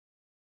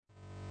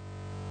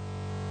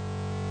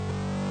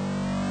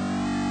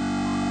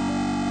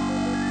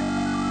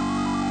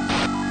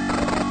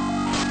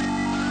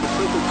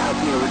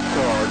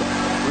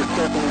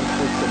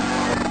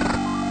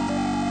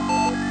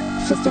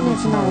system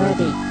isn't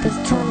already,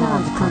 please turn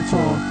on the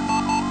console.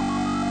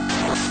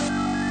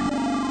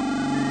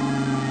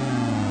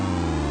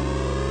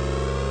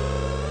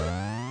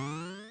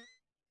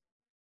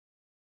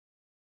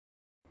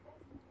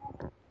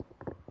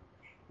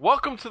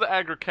 Welcome to the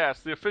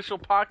AgriCast, the official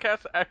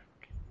podcast.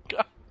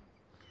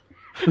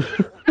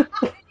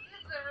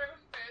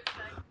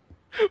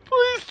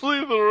 Please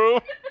leave the room.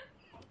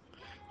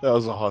 That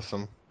was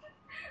awesome.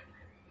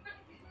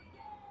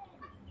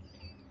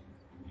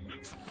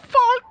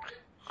 Fuck!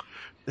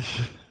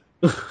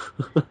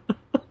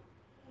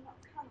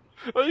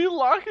 Are you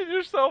locking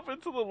yourself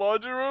into the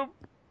laundry room?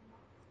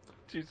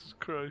 Jesus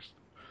Christ.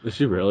 Is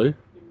she really?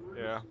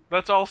 Yeah.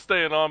 That's all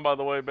staying on, by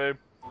the way, babe.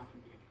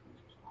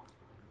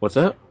 What's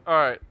that?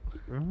 Alright.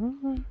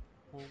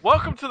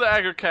 Welcome to the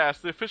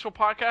AgriCast, the official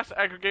podcast,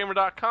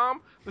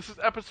 AgriGamer.com. This is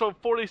episode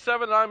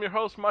 47, and I'm your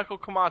host, Michael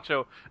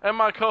Camacho. And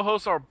my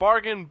co-hosts are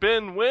Bargain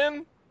Ben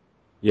Wynn.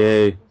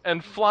 Yay.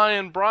 And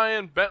Flying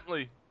Brian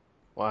Bentley.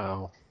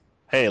 Wow.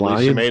 Hey, at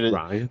least you made it.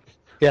 Brian?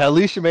 Yeah, at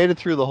least you made it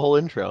through the whole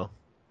intro.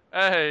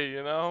 Hey,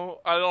 you know,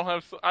 I don't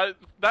have...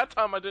 that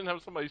time I didn't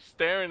have somebody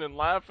staring and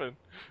laughing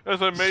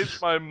as I made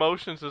my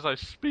motions as I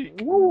speak.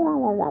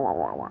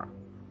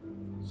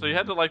 So you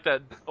had to like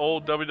that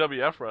old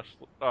WWF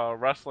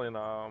wrestling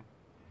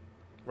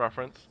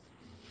reference.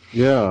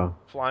 Yeah.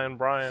 Flying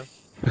Brian.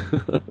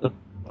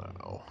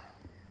 Wow.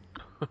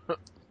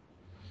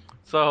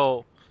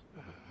 So,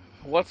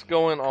 what's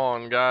going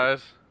on,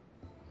 guys?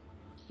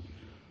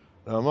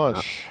 Not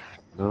much.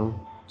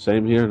 No.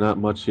 Same here, not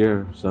much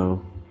here,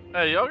 so.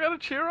 Hey, y'all gotta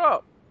cheer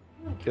up.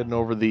 Getting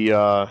over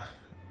the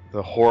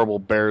horrible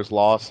Bears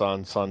loss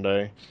on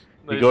Sunday.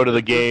 You go to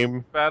the game.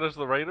 As bad as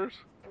the Raiders?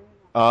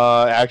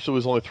 Actually, it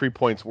was only 3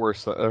 points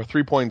worse, or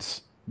 3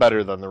 points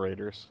better than the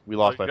Raiders. We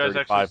lost by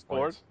 35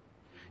 points.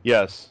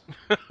 Yes.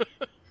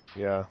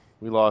 Yeah,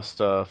 we lost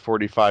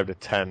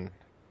 45-10.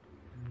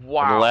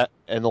 Wow.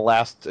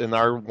 And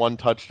our one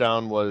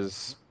touchdown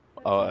was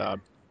a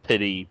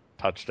pity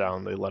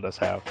touchdown they let us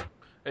have.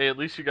 Hey, at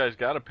least you guys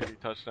got a pity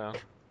touchdown.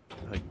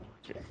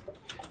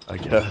 I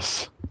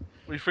guess.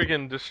 We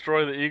freaking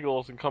destroy the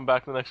Eagles and come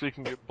back the next week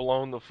and get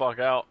blown the fuck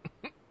out.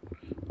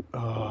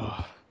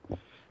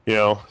 You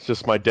know, it's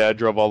just my dad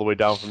drove all the way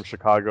down from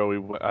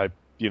Chicago. I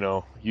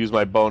used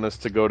my bonus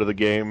to go to the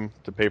game,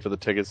 to pay for the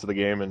tickets to the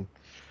game, and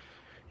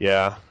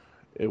yeah,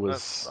 it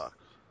was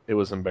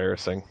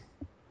embarrassing.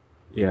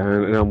 Yeah,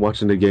 and I'm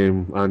watching the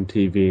game on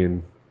TV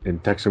and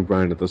texting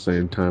Brian at the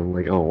same time.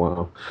 Like, oh,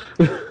 wow.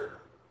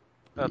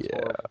 That's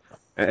horrible.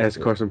 As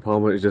Carson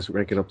Palmer is just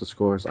ranking up the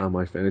scores on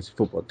my fantasy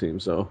football team,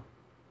 so.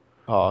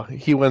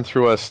 He went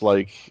through us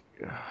like...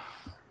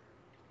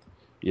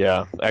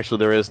 Yeah, actually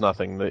there is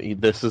nothing.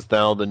 This is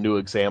now the new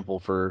example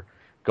for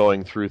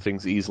going through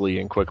things easily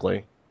and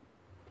quickly.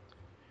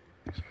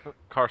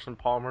 Carson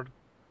Palmer.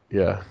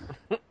 Yeah.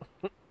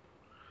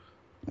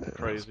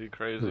 Crazy.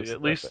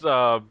 At least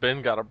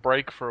Ben got a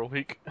break for a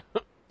week.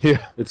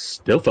 Yeah. It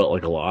still felt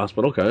like a loss,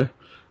 but okay.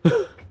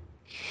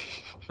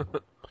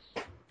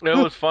 It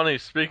was funny,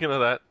 speaking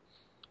of that,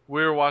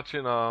 we were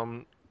watching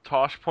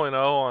Tosh.0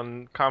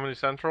 on Comedy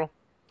Central.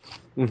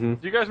 Mm-hmm.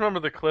 Do you guys remember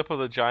the clip of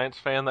the Giants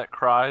fan that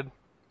cried?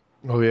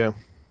 Oh, yeah.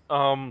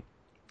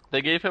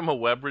 They gave him a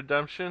web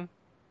redemption,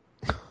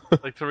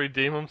 like to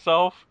redeem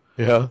himself.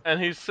 Yeah. And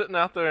he's sitting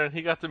out there, and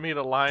he got to meet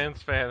a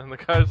Lions fan, and the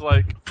guy's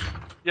like,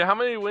 "Yeah, how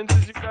many wins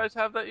did you guys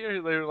have that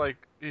year?" They were like,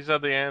 he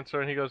said the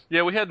answer, and he goes,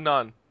 "Yeah, we had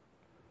none."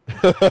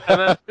 And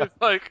then he's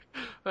like,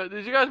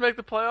 "Did you guys make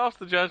the playoffs?"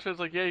 The Giants fan's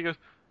like, "Yeah." He goes,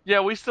 "Yeah,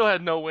 we still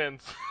had no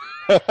wins."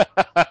 And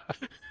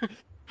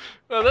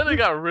then it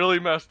got really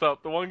messed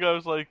up. The one guy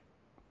was like,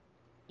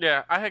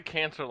 "Yeah, I had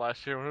cancer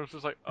last year," and it was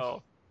just like,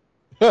 "Oh,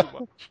 too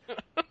much."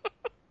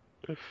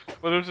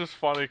 But it was just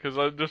funny because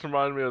it just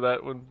reminded me of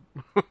that when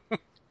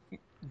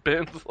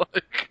Ben's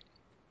like,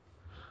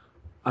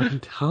 I'm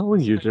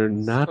telling you, they're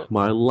not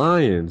my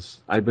Lions.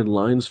 I've been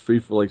Lions free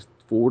for like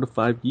 4 to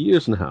 5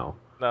 years now.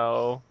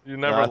 "No, you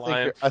never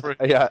Lions free."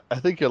 I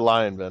think you're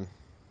lying, Ben.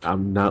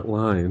 I'm not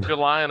lying. You're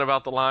lying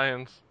about the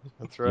Lions.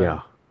 That's right.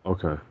 Yeah,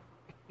 okay.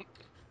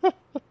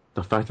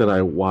 The fact that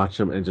I watch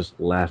them and just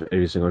laugh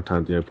every single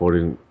time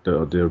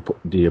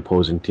the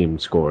opposing team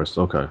scores,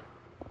 okay.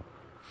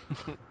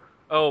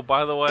 Oh,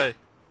 by the way,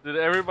 did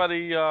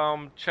everybody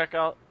check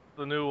out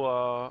the new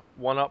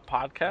One Up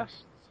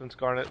podcast since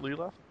Garnet Lee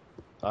left?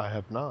 I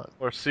have not.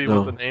 Or see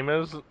No. what the name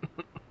is?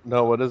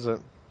 No, what is it?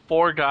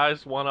 4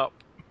 Guys, One Up.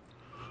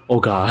 Oh,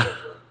 God.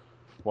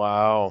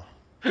 Wow.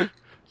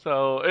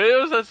 So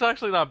it's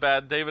actually not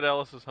bad. David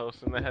Ellis is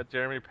hosting. They had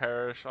Jeremy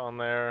Parrish on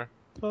there.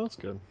 Oh, that's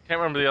good. Can't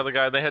remember the other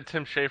guy. They had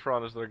Tim Schafer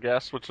on as their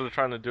guest, which they're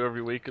trying to do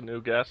every week, a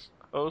new guest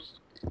host.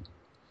 It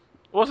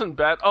wasn't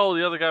bad. Oh,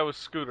 the other guy was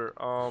Scooter.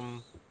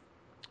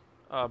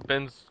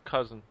 Ben's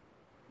cousin.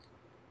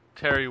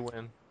 Terry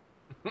Wynn.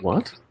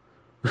 What?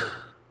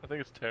 I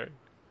think it's Terry.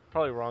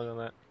 Probably wrong on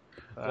that.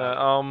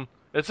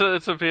 It's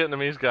a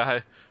Vietnamese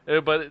guy.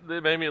 But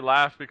it made me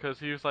laugh because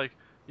he was like,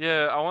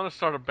 "Yeah, I want to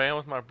start a band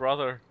with my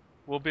brother.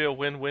 We'll be a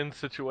win-win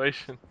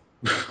situation."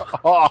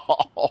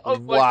 Oh, I was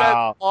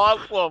wow.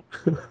 like, that's awesome.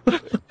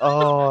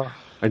 Oh.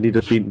 I need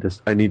to meet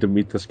this. I need to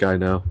meet this guy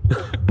now.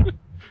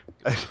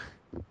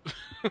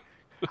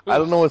 I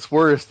don't know what's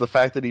worse, the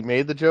fact that he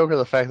made the joke or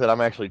the fact that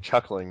I'm actually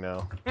chuckling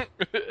now.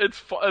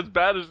 It's as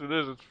bad as it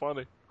is. It's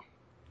funny.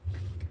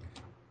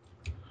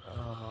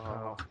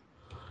 Oh.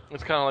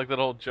 It's kind of like that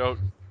old joke: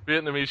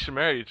 Vietnamese should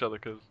marry each other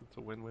because it's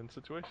a win-win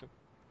situation.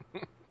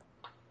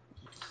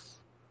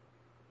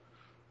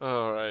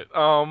 All right.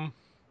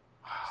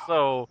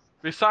 So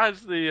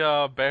besides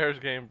the Bears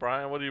game,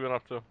 Brian, what have you been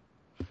up to?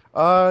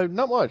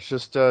 Not much.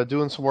 Just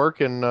doing some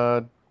work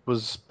and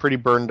was pretty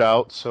burned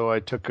out, so I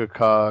took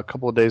a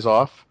couple of days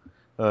off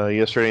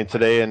yesterday and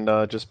today, and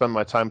just spent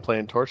my time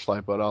playing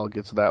Torchlight. But I'll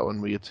get to that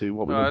when we get to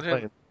what we've I been didn't.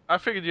 playing. I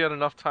figured you had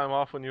enough time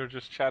off when you were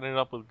just chatting it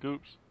up with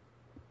Goops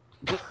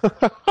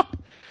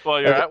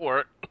while you're at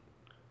work.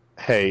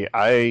 Hey,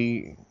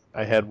 I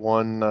had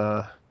one.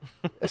 I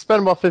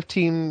spent about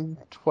 15,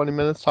 20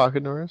 minutes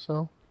talking to her,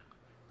 so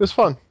it was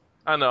fun.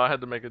 I know. I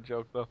had to make a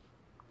joke though.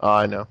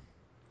 I know.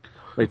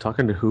 Wait,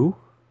 talking to who?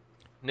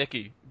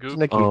 Nikki, It's Goop.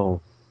 Nikki.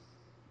 Oh,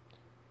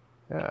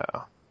 Yeah.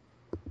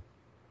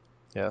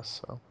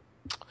 Yes. So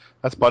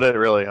that's about it,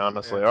 really.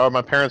 Honestly. Yeah. Oh,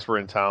 my parents were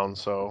in town,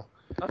 so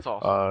That's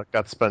awesome.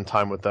 got to spend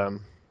time with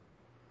them.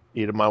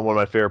 Eat at one of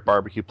my favorite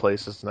barbecue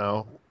places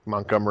now,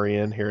 Montgomery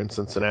Inn here in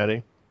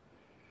Cincinnati.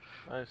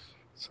 Nice.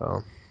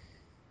 So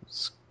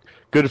it's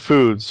good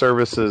food,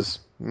 services,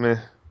 meh,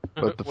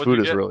 but the What'd food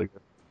you is get? really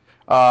good.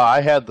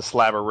 I had the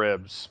slab of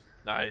ribs.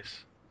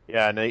 Nice.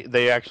 Yeah, and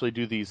they actually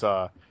do these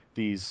type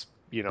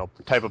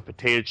of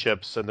potato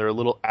chips, and they're a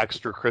little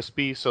extra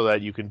crispy, so that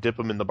you can dip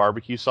them in the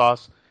barbecue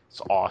sauce. It's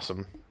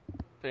awesome.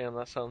 Damn,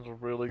 that sounds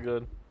really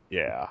good.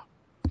 Yeah,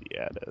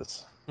 it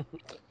is.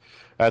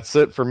 That's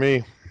it for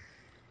me.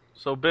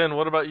 So Ben,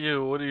 what about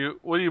you? What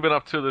have you been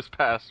up to this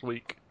past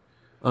week?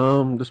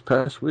 this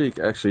past week,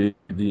 actually,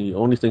 the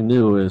only thing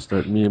new is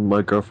that me and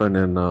my girlfriend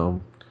and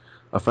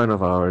a friend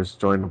of ours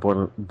joined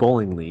the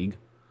bowling league.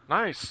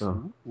 Nice.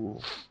 So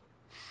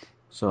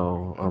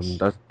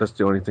that's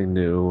the only thing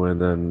new.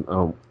 And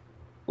then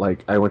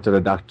like I went to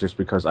the doctor just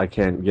because I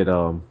can't get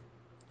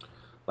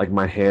like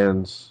my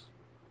hands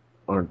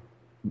aren't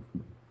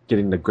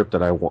getting the grip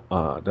that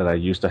I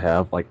used to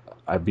have. Like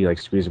I'd be like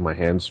squeezing my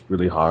hands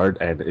really hard,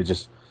 and it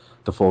just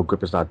the full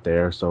grip is not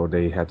there. So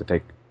they had to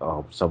take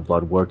some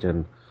blood work,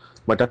 and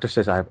my doctor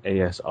says I have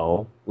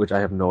ASO, which I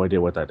have no idea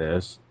what that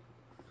is.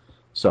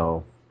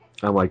 So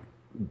I'm like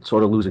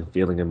sort of losing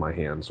feeling in my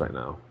hands right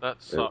now.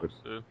 That sucks,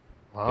 dude.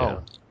 Wow, Yeah.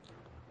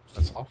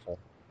 that's awful.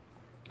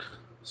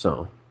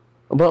 So,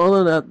 but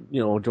other than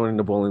that, joining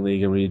the bowling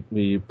league, and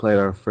we played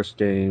our first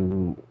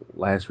game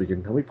last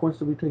weekend. How many points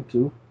did we take?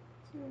 2?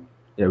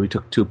 Yeah, we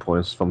took 2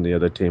 points from the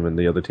other team, and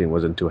the other team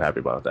wasn't too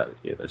happy about that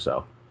either.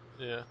 So,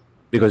 Yeah.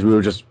 because we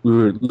were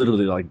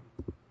literally like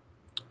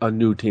a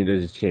new team that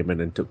just came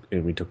in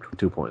and we took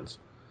 2 points.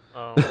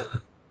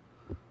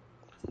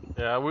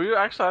 Yeah,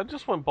 I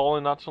just went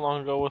bowling not too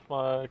long ago with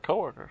my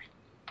coworkers.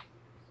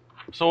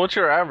 So what's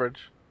your average?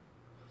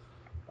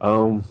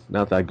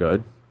 Not that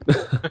good.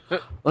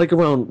 Like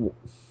around,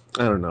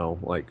 I don't know,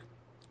 like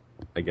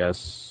I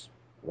guess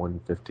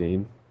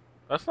 115.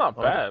 That's not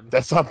bad.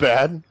 That's not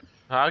bad.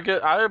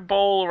 I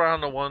bowl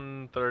around a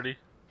 130.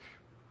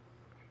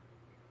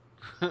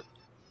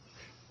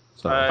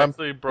 So I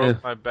actually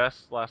broke my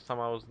best last time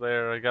I was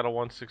there. I got a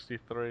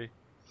 163.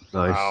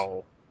 nice.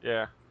 Wow,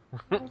 Yeah.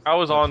 I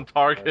was on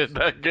target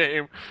that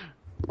game.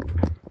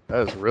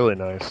 that is really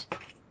nice.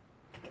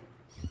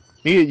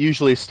 Me, it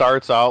usually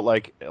starts out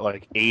like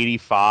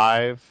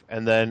 85,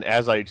 and then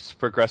as I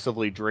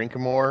progressively drink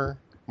more,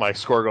 my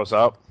score goes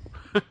up.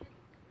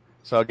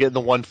 So I'll get in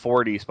the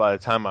 140s by the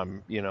time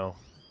I'm,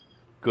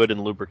 good and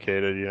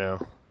lubricated,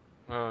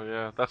 Oh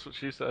yeah, that's what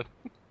she said.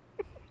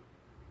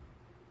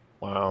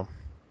 Wow.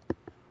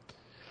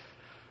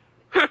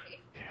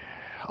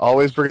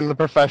 Always bringing the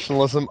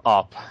professionalism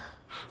up.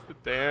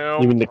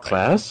 Damn. You mean the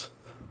class?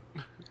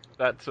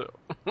 That too.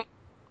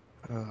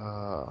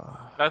 Uh...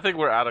 I think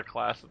we're out of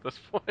class at this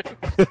point.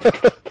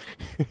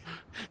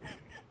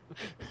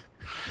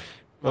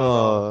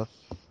 Uh,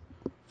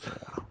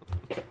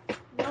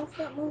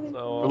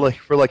 So,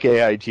 we're like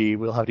AIG.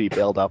 We'll have to be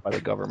bailed out by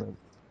the government.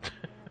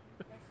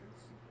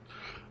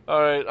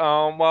 all right.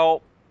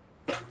 Well,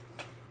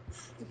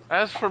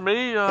 as for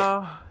me,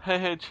 Hey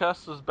Hey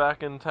Chess is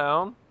back in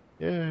town.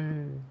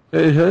 Yay.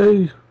 Hey,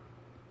 hey.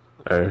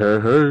 Hey, hey,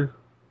 hey.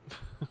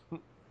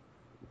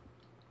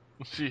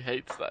 She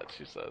hates that.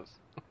 She says.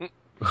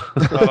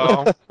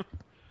 But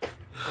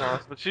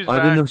she's I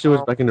back. didn't know she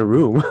was back in the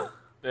room.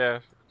 Yeah,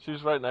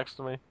 she's right next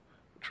to me,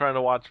 trying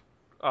to watch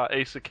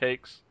Ace of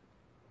Cakes.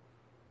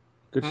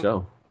 Good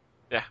show.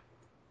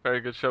 Very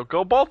good show.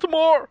 Go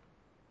Baltimore!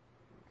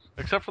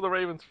 Except for the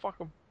Ravens. Fuck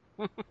them.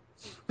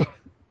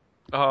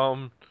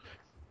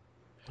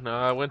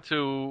 No,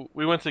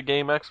 we went to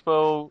Game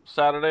Expo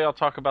Saturday. I'll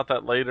talk about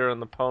that later in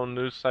the Pwn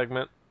news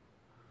segment.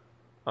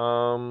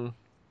 What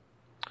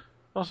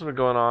else has been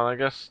going on? I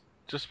guess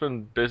just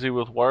been busy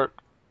with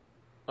work.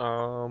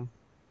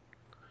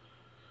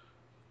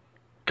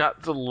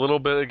 got a little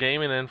bit of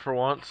gaming in for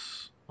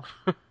once.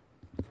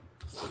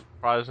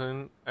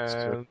 Surprising.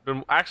 And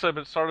I've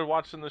been started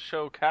watching the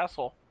show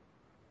Castle.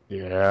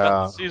 Yeah.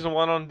 Got season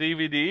 1 on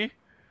DVD.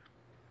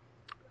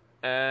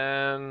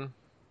 And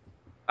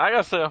I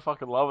gotta say I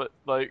fucking love it.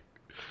 Like,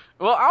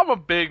 well, I'm a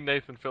big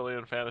Nathan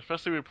Fillion fan,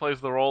 especially when he plays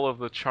the role of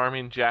the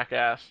charming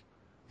jackass.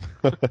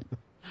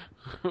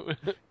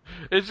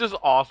 It's just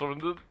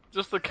awesome.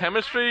 Just the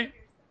chemistry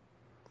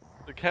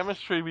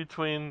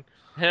between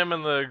him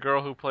and the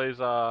girl who plays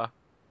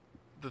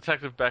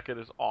Detective Beckett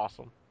is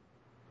awesome.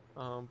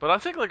 But I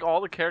think like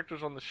all the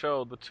characters on the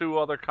show, the 2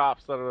 other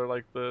cops that are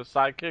like the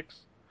sidekicks,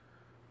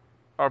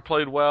 are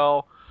played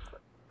well.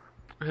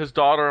 His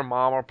daughter and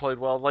mom are played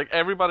well. Like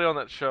everybody on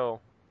that show,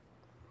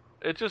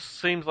 it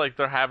just seems like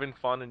they're having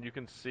fun, and you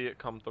can see it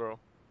come through.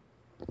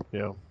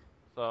 Yeah.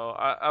 So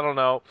I don't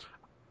know.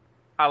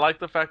 I like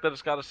the fact that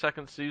it's got a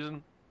second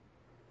season.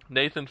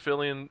 Nathan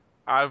Fillion,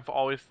 I've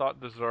always thought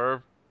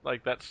deserved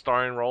like that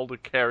starring role to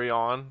carry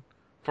on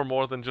for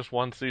more than just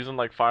one season,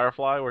 like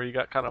Firefly, where he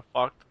got kind of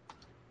fucked.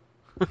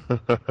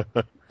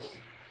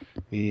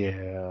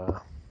 Yeah.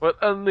 But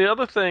and the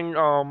other thing,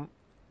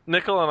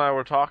 Nickel and I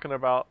were talking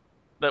about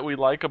that we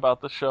like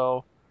about the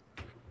show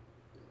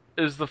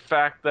is the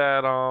fact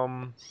that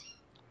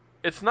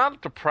it's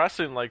not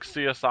depressing like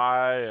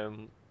CSI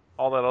and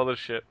all that other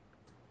shit.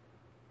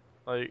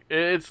 Like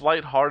it's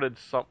lighthearted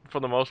for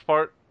the most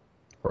part.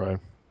 Right.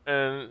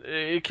 And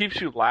it keeps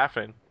you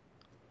laughing.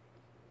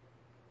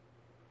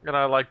 And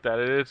I like that.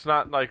 It's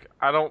not like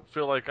I don't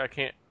feel like I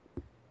can't.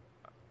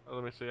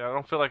 Let me see. I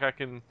don't feel like I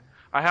can.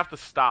 I have to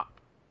stop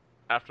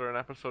after an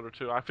episode or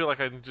 2. I feel like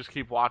I can just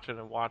keep watching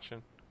and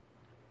watching.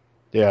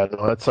 Yeah,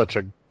 no, it's such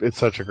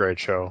a great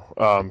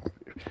show.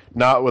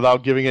 Not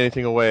without giving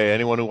anything away.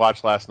 Anyone who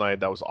watched last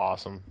night, that was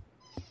awesome.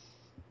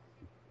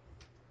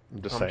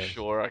 I'm saying.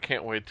 Sure. I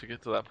can't wait to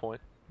get to that point.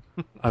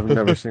 I've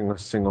never seen a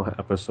single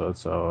episode,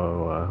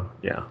 so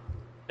yeah.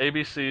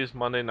 ABC's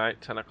Monday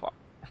night, 10 o'clock.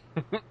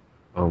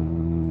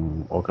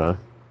 Okay.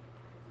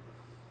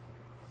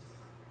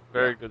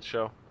 Very good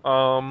show.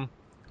 Other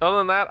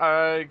than that,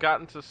 I got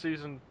into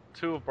season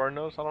 2 of Burn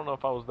Notice. I don't know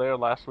if I was there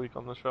last week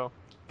on the show.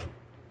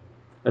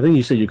 I think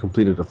you said you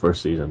completed the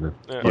first season.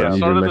 Yeah, You I didn't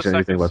started the mention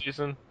anything second about...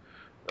 season.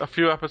 A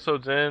few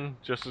episodes in,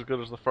 just as good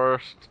as the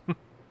first.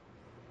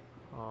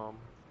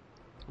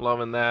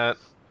 Loving that.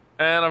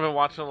 And I've been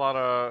watching a lot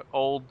of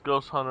old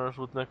Ghost Hunters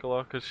with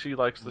Nicola, because she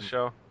likes the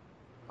show.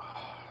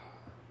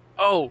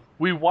 Oh,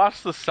 we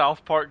watched the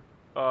South Park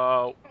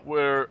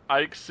where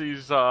Ike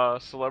sees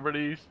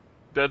celebrities,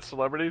 dead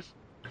celebrities.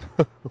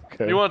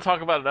 Okay. You want to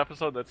talk about an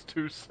episode that's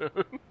too soon?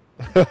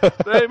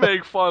 They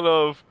make fun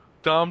of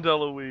Dom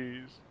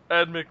DeLuise,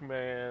 Ed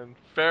McMahon,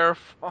 Farrah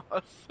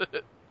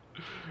Fawcett,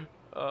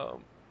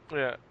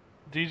 yeah,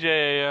 DJ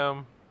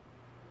AM,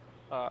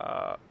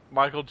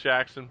 Michael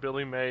Jackson,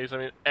 Billy Mays. I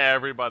mean,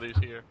 everybody's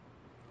here.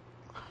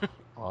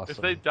 Awesome.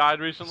 If they died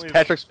recently... Is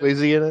Patrick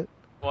Swayze in it?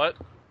 What?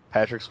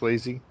 Patrick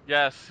Swayze?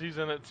 Yes, he's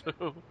in it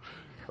too.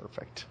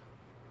 Perfect.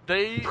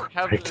 They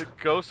have the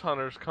ghost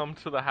hunters come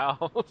to the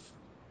house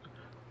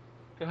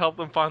to help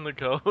them find the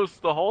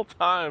ghost. The whole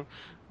time,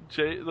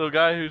 the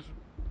guy who's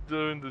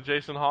doing the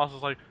Jason Hawes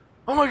is like,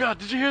 "Oh my god,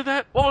 did you hear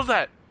that? What was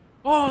that?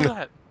 What was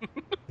that?"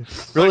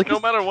 Really? Like, no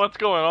matter what's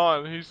going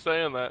on, he's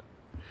saying that.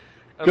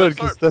 And Good,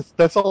 because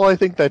that's all I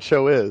think that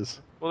show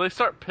is. Well, they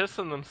start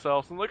pissing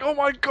themselves and like, "Oh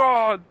my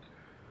god,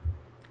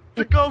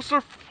 the ghosts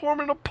are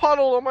forming a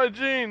puddle on my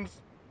jeans."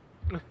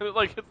 And it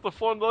like hits the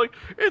floor and they're like,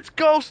 "It's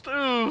ghost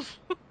ooze."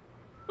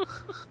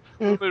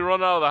 They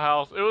run out of the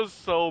house. It was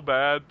so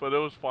bad, but it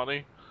was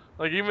funny.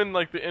 Like even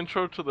like the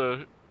intro to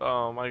the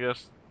I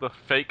guess the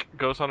fake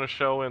Ghost Hunter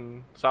show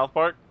in South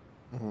Park.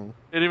 Mm-hmm.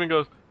 It even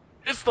goes,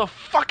 "It's the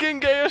fucking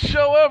gayest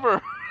show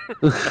ever."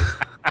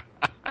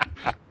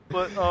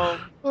 But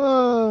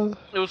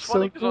it was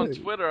funny because on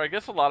Twitter, I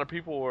guess a lot of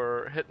people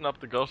were hitting up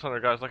the Ghost Hunter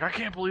guys like, "I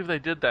can't believe they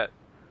did that."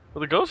 But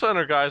the Ghost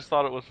Hunter guys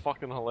thought it was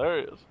fucking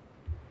hilarious.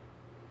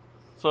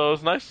 So it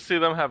was nice to see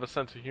them have a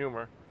sense of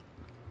humor.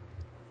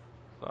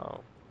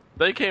 So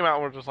they came out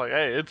and were just like,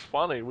 "Hey, it's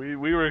funny." We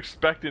were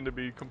expecting to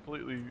be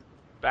completely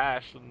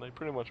bashed, and they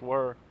pretty much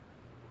were.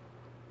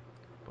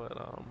 But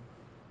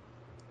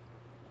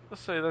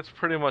let's say that's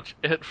pretty much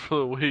it for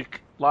the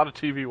week. A lot of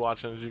TV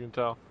watching, as you can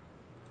tell.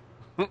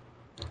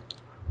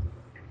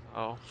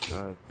 Oh,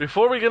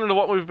 before we get into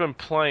what we've been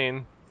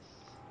playing,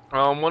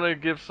 I want to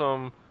give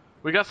some.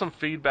 We got some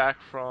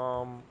feedback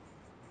from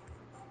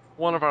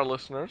one of our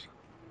listeners.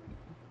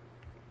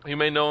 You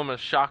may know him as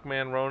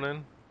Shockman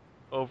Ronan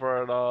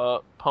over at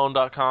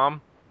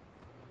Pwn.com.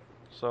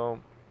 So,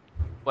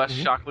 Wes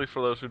Shockley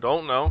for those who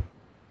don't know.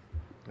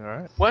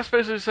 Alright. Wes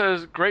basically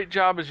says, "Great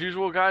job as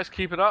usual, guys.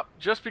 Keep it up.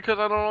 Just because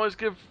I don't always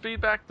give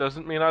feedback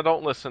doesn't mean I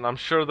don't listen. I'm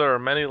sure there are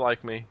many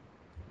like me."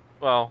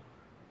 Well,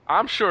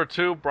 I'm sure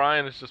too.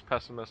 Brian is just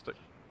pessimistic.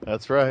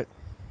 That's right.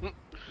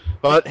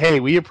 But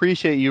hey, we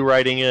appreciate you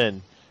writing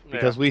in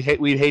because we'd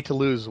hate to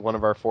lose one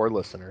of our 4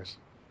 listeners.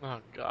 Oh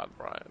God,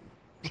 Brian.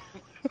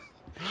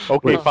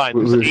 Okay, fine.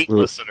 There's 8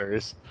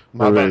 listeners.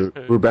 My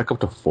bad. We're back up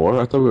to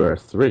 4? I thought we were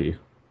at 3.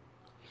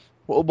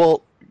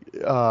 Well,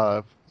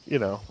 I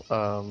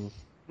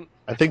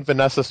think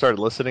Vanessa started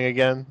listening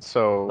again,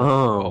 so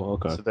Oh,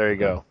 okay. so there you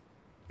go.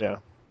 Yeah.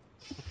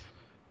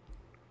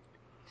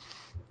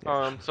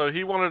 So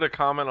he wanted to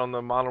comment on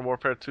the Modern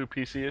Warfare 2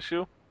 PC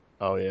issue.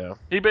 Oh yeah.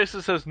 He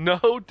basically says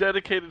no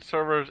dedicated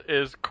servers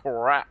is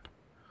crap.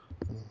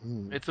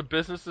 Mm-hmm. It's a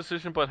business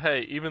decision, but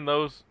hey, even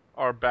those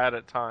are bad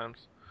at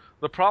times.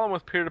 The problem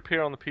with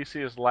peer-to-peer on the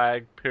PC is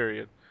lag.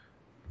 Period.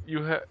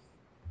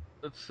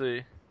 Let's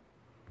see.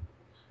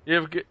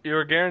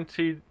 You're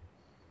guaranteed.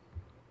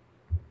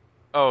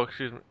 Oh,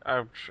 excuse me.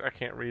 I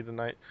can't read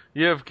tonight.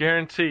 You have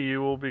guarantee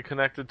you will be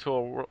connected to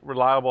a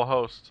reliable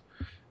host.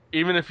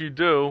 Even if you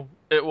do,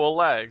 it will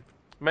lag.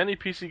 Many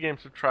PC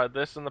games have tried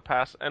this in the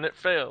past, and it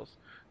fails.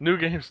 New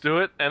games do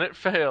it, and it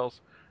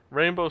fails.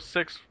 Rainbow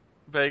Six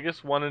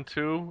Vegas 1 and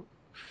 2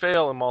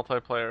 fail in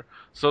multiplayer.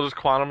 So does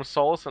Quantum of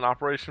Solace and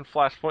Operation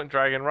Flashpoint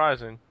Dragon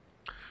Rising.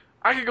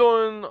 I could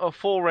go in a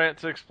full rant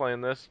to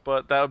explain this,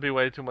 but that would be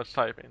way too much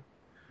typing.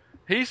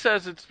 He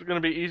says it's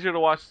going to be easier to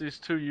watch these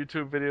 2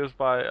 YouTube videos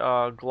by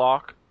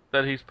Glock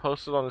that he's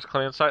posted on his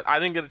clan site. I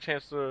didn't get a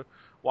chance to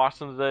watch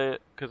them today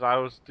because I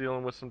was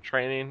dealing with some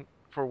training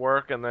for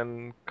work and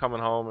then coming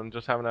home and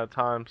just haven't had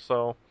time.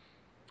 So,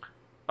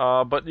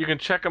 but you can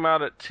check them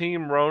out at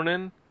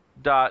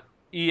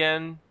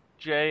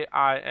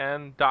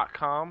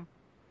teamronin.enjin.com.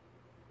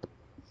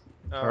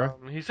 Alright.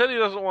 He said he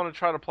doesn't want to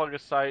try to plug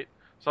his site,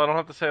 so I don't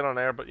have to say it on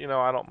air, but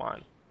I don't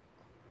mind.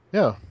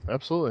 Yeah,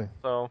 absolutely.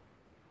 So,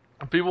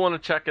 if people want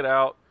to check it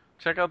out,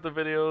 check out the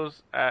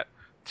videos at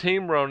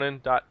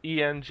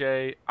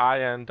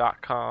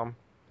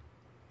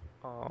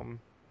teamronin.enjin.com.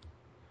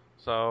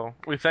 So,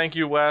 we thank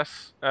you,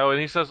 Wes. Oh,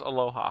 and he says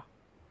aloha.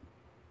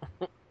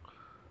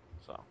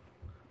 So,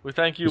 we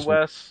thank you,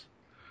 Wes,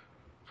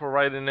 for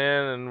writing in,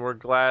 and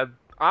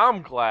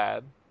I'm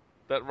glad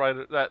that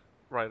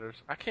writers,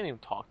 I can't even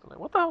talk tonight.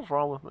 What the hell's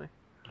wrong with me?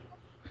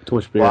 Too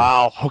much beer.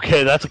 Wow.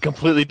 Okay, that's a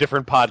completely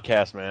different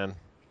podcast, man.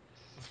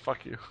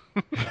 Fuck you.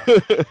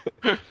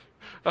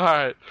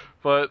 Alright,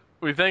 but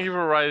we thank you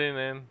for writing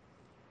in.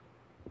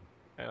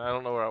 And I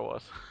don't know where I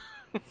was.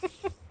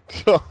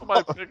 I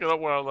might pick it up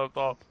where I left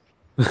off.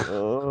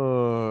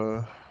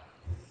 Oh,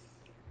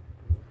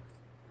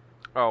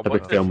 but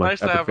it's nice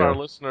to have our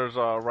listeners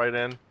write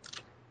in.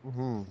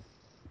 Mm-hmm.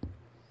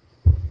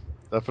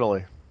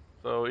 Definitely.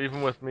 So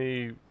even with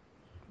me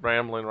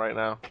rambling right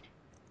now,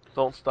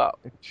 don't stop.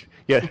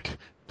 Yeah,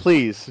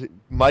 please,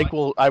 Mike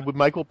will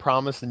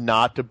promise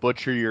not to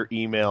butcher your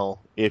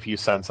email if you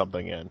send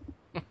something in.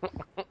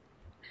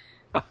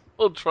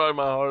 I'll try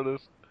my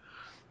hardest.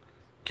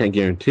 Can't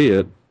guarantee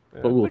it,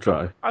 but we'll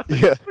try. I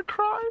think I'm gonna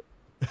cry.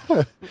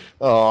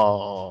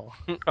 Oh.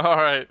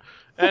 Alright.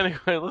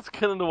 Anyway, let's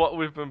get into what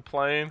we've been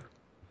playing.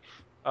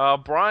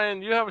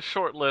 Brian, you have a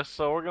short list,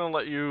 so we're gonna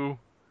let you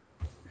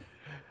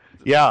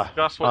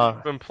discuss what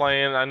you've been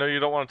playing. I know you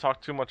don't want to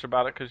talk too much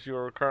about it because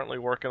you're currently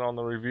working on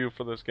the review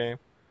for this game.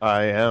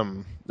 I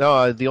am.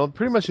 No,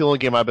 pretty much the only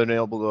game I've been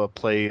able to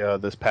play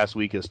this past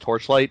week is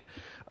Torchlight.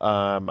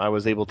 I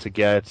was able to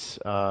get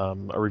a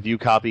review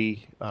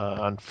copy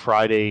on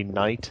Friday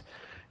night,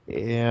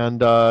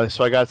 and so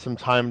I got some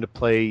time to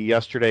play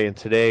yesterday and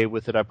today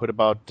with it. I put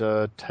about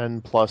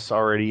 10 plus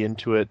already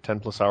into it,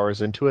 10 plus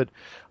hours into it.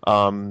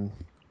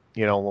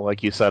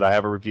 Like you said, I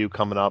have a review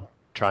coming up,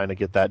 trying to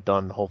get that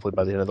done hopefully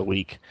by the end of the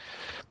week.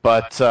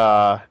 But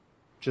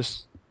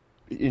just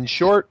in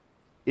short,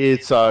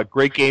 it's a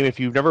great game. If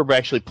you've never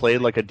actually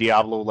played like a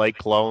Diablo-like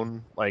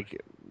clone,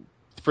 like,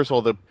 first of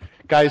all, the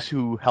guys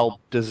who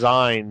helped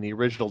design the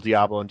original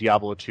Diablo and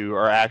Diablo 2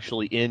 are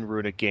actually in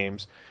Runic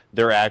Games.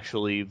 They're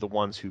actually the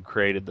ones who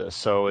created this.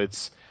 So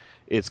it's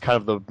kind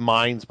of the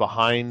minds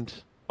behind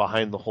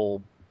the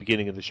whole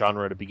beginning of the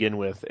genre to begin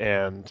with,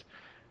 and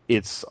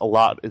it's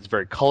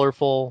very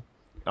colorful.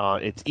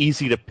 It's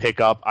easy to pick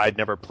up. I'd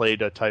never played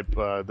this type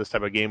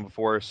of game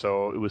before,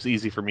 so it was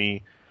easy for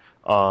me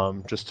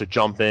just to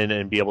jump in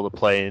and be able to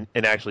play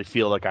and actually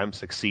feel like I'm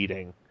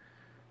succeeding.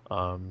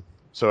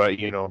 So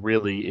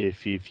really,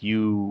 if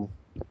you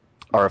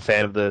are a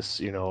fan of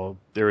this,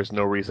 there is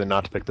no reason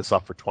not to pick this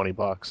up for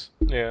 $20.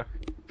 Yeah.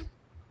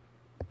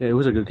 Yeah, it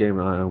was a good game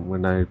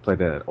when I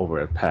played it over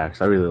at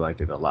PAX. I really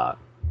liked it a lot.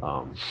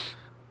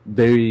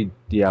 Very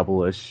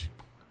Diablo-ish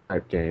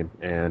type game,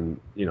 and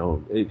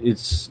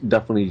it's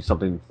definitely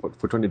something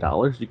for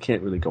 $20. You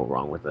can't really go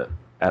wrong with it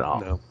at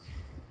all.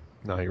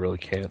 No, you really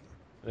can't.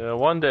 Yeah,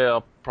 one day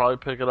I'll probably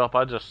pick it up.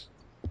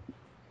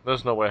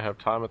 There's no way I have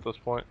time at this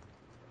point.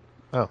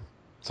 Oh,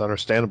 it's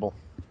understandable.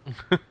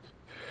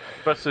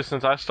 Especially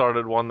since I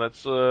started one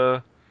that's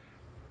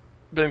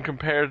been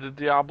compared to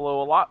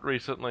Diablo a lot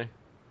recently,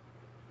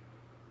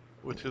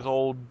 which is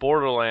old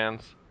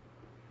Borderlands.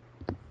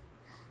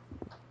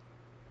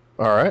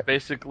 All right.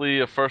 Basically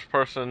a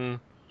first-person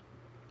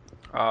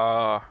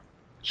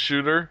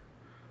shooter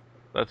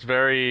that's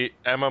very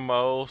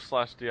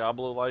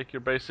MMO/Diablo-like.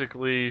 You're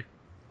basically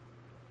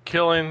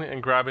killing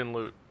and grabbing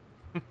loot.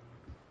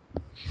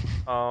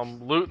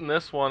 Loot in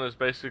this one is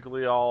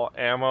basically all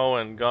ammo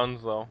and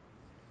guns, though.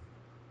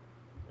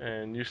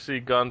 And you see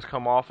guns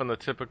come off in the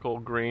typical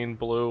green,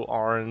 blue,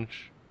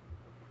 orange.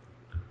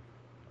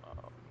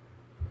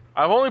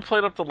 I've only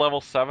played up to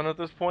level 7 at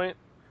this point,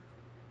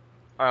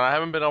 and I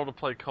haven't been able to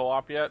play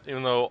co-op yet,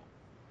 even though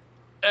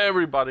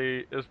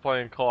everybody is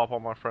playing co-op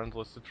on my friends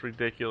list. It's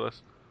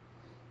ridiculous.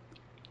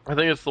 I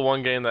think it's the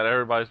one game that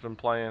everybody's been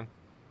playing.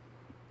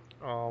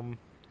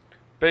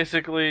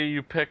 Basically,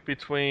 you pick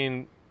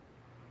between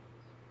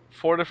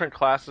 4 different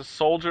classes.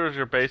 Soldier is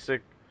your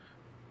basic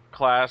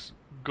class,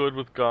 good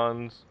with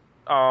guns.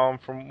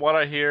 From what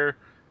I hear,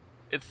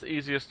 it's the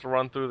easiest to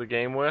run through the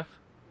game with.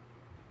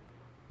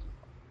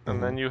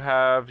 And then you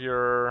have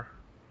your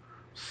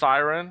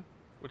Siren,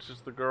 which is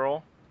the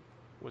girl,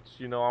 which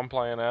you know I'm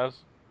playing as.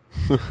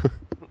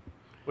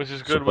 Which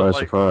is good with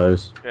like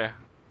surprise. Yeah.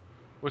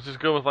 Which is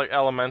good with like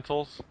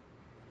elementals.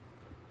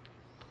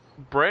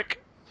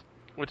 Brick,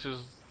 which is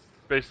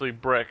basically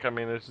Brick. I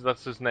mean,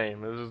 that's his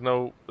name.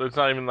 It's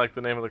not even like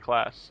the name of the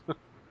class.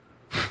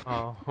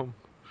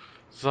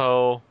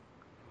 So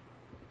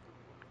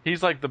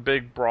he's like the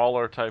big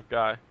brawler type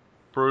guy,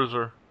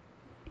 bruiser.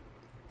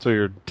 So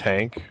your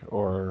tank,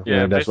 or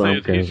Yeah, that's what I'm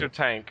basically he's getting. your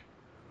tank.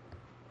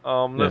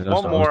 that's There's what I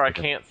one was more I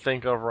thinking. can't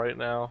think of right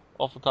now,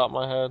 off the top of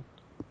my head.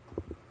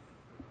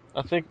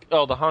 I think,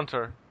 the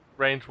hunter,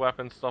 ranged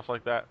weapons, stuff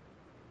like that,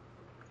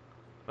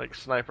 like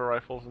sniper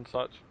rifles and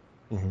such.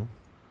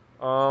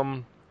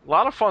 A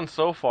lot of fun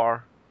so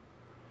far.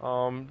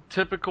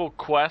 Typical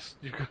quest,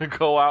 you're gonna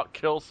go out,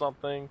 kill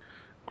something,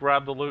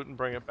 grab the loot and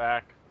bring it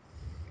back.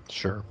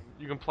 Sure.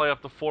 You can play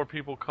up to 4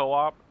 people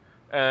co-op,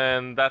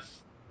 and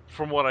that's,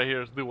 from what I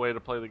hear, is the way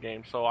to play the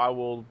game. So I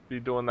will be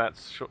doing that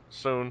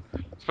soon,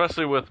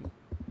 especially with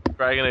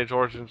Dragon Age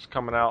Origins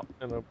coming out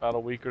in about a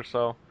week or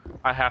so.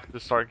 I have to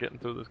start getting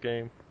through this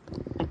game.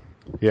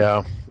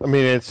 Yeah, I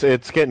mean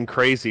it's getting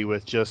crazy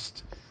with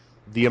just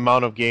the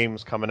amount of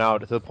games coming out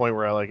to the point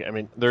where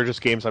they're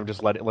just games I'm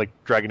just letting, like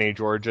Dragon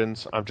Age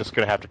Origins. I'm just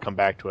gonna have to come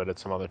back to it at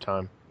some other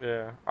time.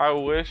 Yeah, I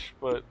wish,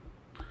 but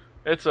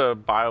it's a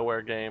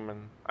BioWare game,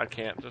 and I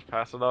can't just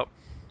pass it up.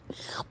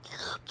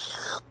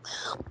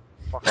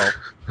 Fuck off.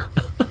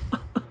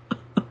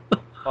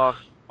 Fuck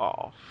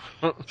off.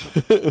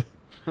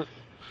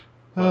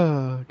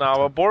 No,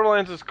 but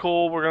Borderlands is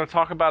cool. We're going to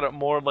talk about it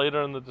more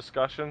later in the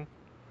discussion.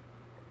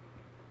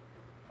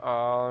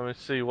 Let me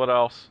see, what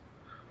else?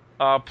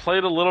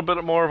 Played a little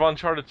bit more of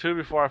Uncharted 2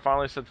 before I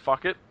finally said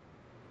fuck it.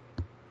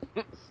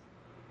 I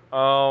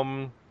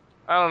don't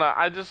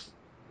know,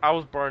 I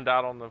was burned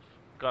out on the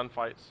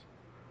gunfights.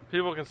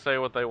 People can say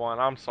what they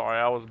want. I'm sorry,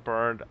 I was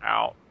burned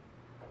out.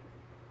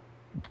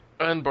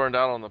 And burned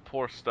out on the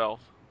poor stealth.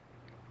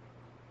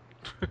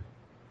 But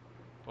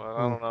I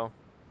don't know.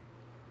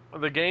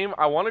 The game,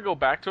 I want to go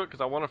back to it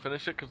because I want to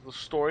finish it because the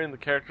story and the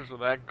characters are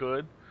that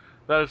good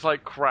that it's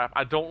like crap.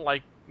 I don't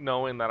like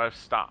knowing that I've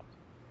stopped.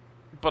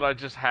 But I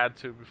just had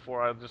to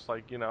before I just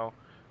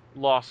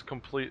lost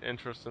complete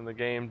interest in the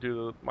game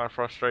due to my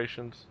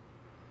frustrations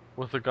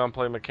with the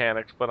gunplay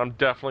mechanics. But I'm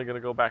definitely going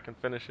to go back and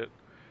finish it.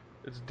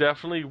 It's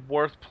definitely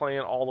worth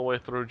playing all the way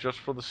through just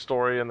for the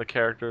story and the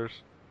characters.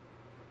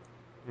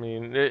 I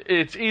mean,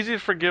 it's easy to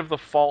forgive the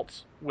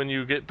faults when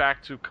you get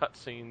back to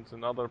cutscenes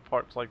and other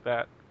parts like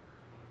that.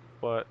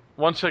 But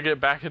once I get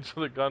back into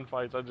the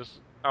gunfights,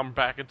 I'm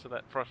back into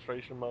that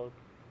frustration mode.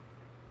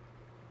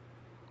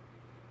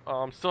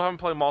 Still haven't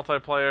played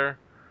multiplayer.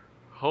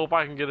 Hope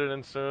I can get it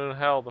in soon.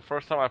 Hell, the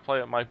first time I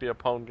play it might be a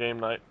Pwn game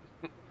night.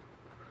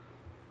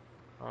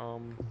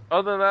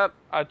 Other than that,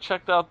 I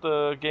checked out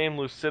the game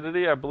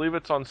Lucidity. I believe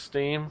it's on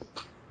Steam.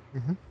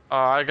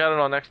 I got it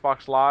on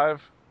Xbox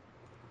Live.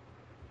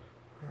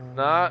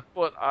 Not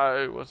what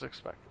I was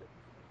expecting.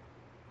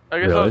 I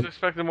guess I was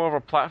expecting more of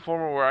a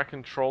platformer where I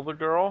control the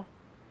girl,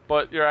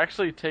 but you're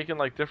actually taking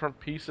like different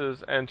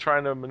pieces and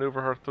trying to maneuver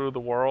her through the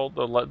world,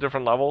 the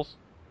different levels.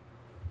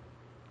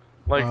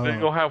 Like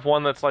you'll have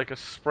one that's like a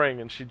spring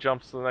and she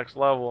jumps to the next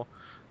level.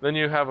 Then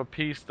you have a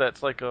piece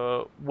that's like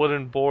a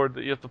wooden board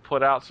that you have to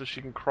put out so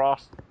she can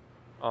cross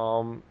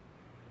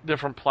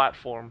different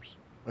platforms.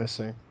 I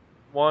see.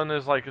 One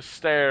is like a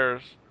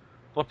stairs.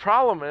 The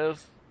problem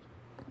is,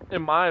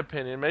 in my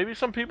opinion, maybe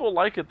some people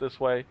like it this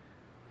way,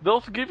 they'll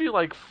give you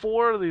like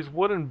 4 of these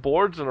wooden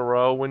boards in a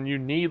row when you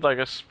need like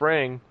a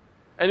spring,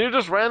 and you're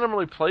just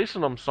randomly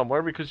placing them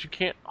somewhere because you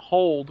can't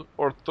hold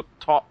or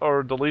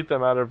or delete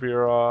them out of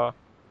your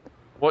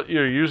what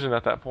you're using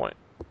at that point.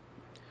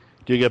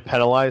 Do you get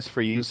penalized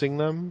for using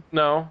them?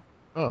 No.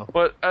 Oh.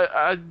 But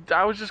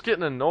I was just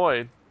getting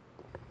annoyed.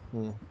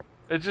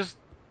 It just,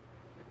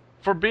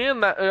 for being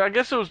that, I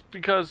guess it was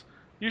because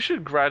you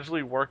should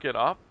gradually work it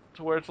up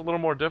to where it's a little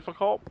more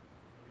difficult.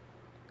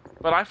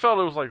 But I felt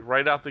it was like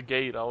right out the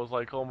gate. I was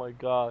like, oh my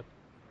god,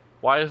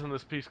 why isn't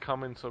this piece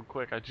coming so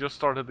quick? I just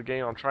started the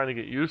game. I'm trying to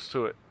get used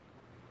to it.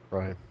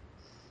 Right.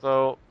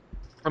 So,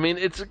 I mean,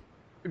 it's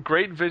a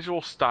great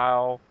visual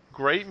style,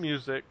 great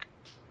music.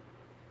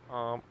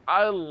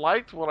 I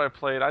liked what I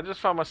played. I just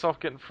found myself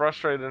getting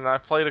frustrated, and I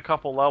played a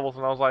couple levels,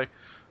 and I was like,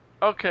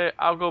 okay,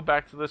 I'll go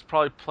back to this,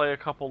 probably play a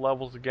couple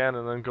levels again,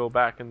 and then go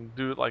back and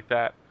do it like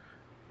that.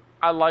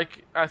 I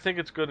think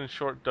it's good in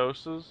short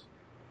doses,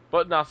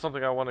 but not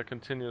something I want to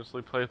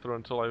continuously play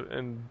through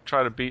and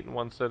try to beat in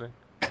one sitting.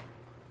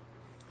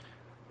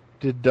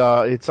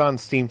 It's on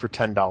Steam for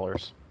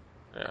 $10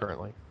 Yeah.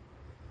 currently.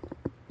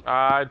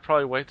 I'd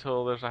probably wait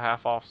till there's a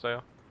half off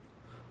sale.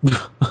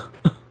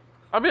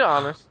 I'll be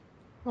honest.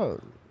 Oh,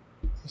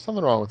 there's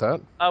something wrong with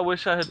that. I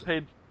wish I had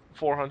paid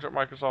 400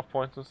 Microsoft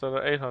points instead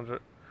of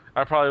 800.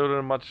 I probably would have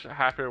been much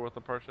happier with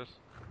the purchase.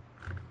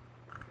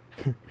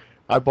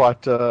 I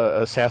bought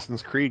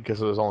Assassin's Creed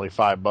because it was only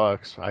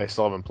 $5. I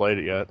still haven't played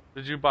it yet.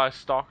 Did you buy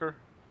Stalker?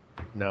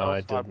 No,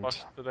 I $5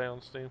 didn't. today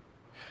on Steam.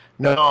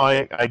 No,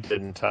 I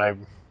didn't.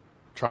 I'm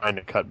trying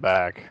to cut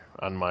back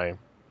on my.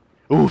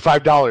 Ooh,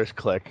 $5.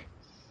 Click.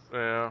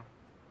 Yeah.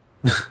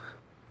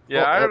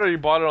 Well, I already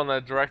bought it on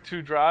that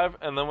Direct2 drive,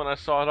 and then when I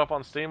saw it up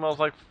on Steam, I was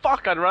like,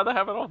 fuck, I'd rather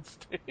have it on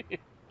Steam.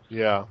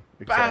 Yeah,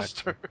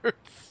 exactly.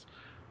 Bastards.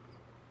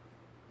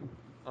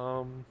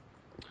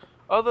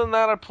 Other than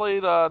that, I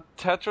played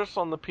Tetris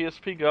on the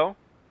PSP Go.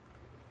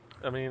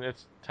 I mean,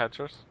 it's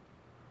Tetris.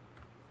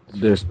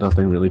 There's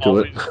nothing really to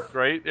Always it.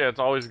 great. Yeah, it's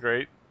always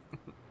great.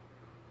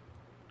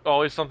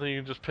 Always something you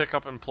can just pick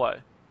up and play.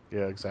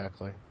 Yeah,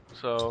 exactly.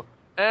 So,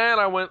 and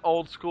I went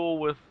old school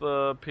with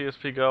the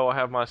PSP Go. I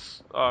have my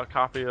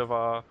copy of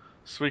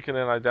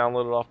Suikoden I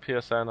downloaded off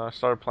PSN. I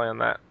started playing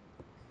that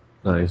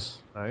Nice.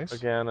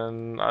 again,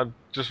 and I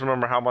just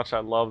remember how much I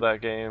love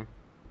that game.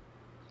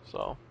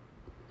 So,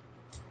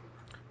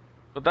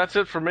 but that's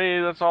it for me.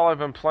 That's all I've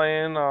been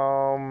playing.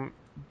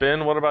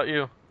 Ben, what about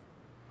you?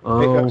 Hey,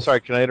 Oh, I'm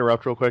sorry, can I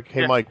interrupt real quick?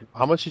 Hey, Yeah. Mike,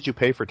 how much did you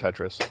pay for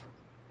Tetris?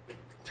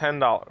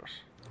 $10.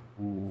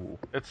 Ooh.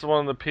 It's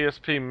one of the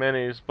PSP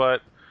minis,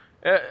 but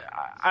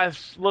I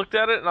looked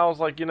at it and I was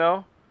like,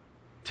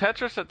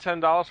 Tetris at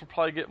 $10 will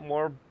probably get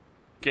more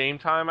game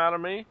time out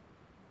of me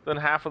than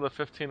half of the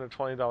 $15 or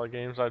 $20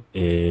 games I'd.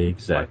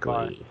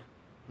 exactly.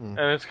 And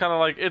it's kind of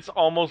like it's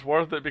almost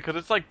worth it because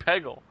it's like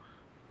Peggle.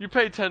 You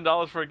pay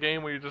 $10 for a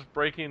game where you're just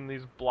breaking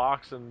these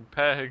blocks and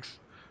pegs,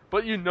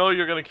 but you know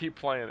you're gonna keep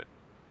playing it.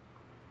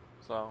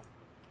 So,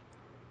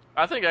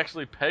 I think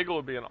actually Peggle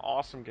would be an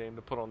awesome game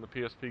to put on the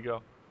PSP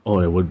Go. Oh,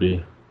 it would be.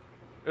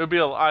 It would be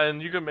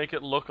and you can make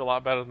it look a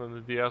lot better than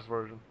the DS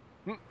version.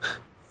 Amen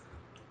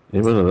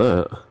to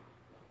that.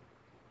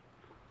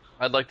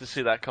 I'd like to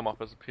see that come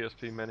up as a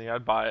PSP Mini.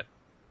 I'd buy it.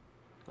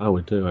 I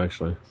would too,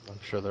 actually. I'm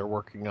sure they're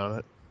working on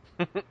it.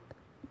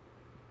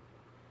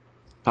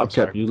 PopCap,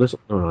 sorry. you listen?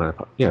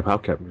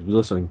 PopCap, you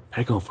listening?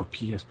 Peggle for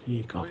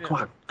PSP. Go, Oh, yeah.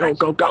 come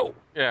on, go!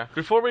 Yeah.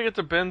 Before we get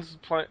to Ben's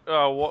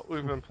what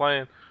we've been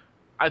playing,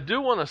 I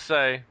do want to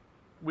say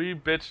we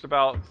bitched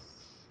about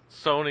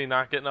Sony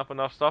not getting up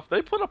enough stuff.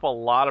 They put up a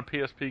lot of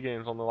PSP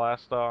games on the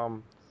last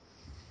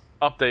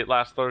update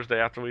last Thursday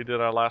after we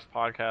did our last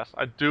podcast.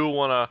 I do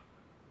want to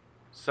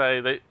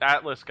say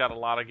Atlas got a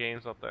lot of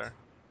games up there.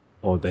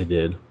 Oh, they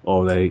did.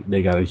 Oh, they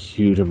got a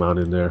huge amount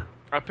in there.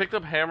 I picked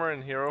up Hammer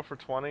and Hero for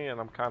 $20, and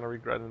I'm kind of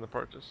regretting the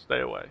purchase. Stay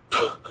away.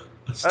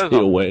 Stay is a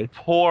away.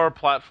 Poor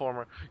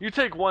platformer. You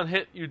take one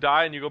hit, you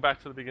die, and you go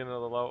back to the beginning of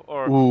the level.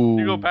 Or Ooh.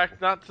 you go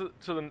back not to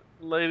the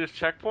latest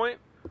checkpoint,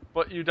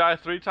 but you die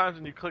 3 times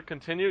and you click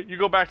continue, you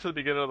go back to the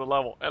beginning of the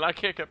level. And I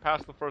can't get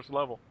past the first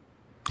level.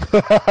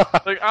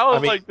 Like, I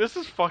was like, this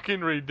is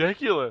fucking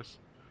ridiculous.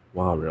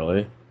 Wow,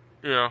 really?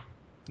 Yeah.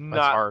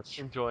 Not harsh.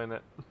 enjoying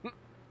it.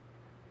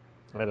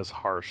 That is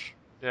harsh.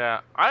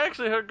 Yeah. I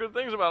actually heard good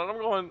things about it. I'm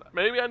going,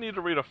 maybe I need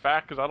to read a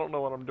fact because I don't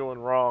know what I'm doing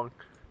wrong.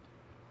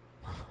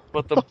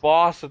 But the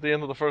boss at the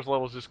end of the first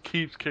level just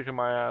keeps kicking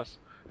my ass.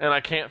 And I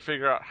can't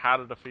figure out how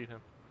to defeat him.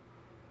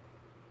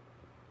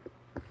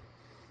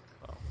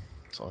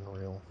 It's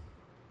unreal.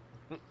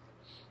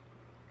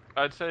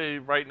 I'd say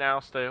right now,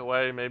 stay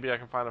away. Maybe I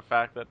can find a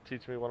fact that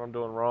teaches me what I'm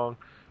doing wrong,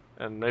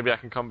 and maybe I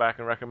can come back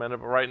and recommend it.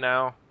 But right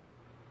now,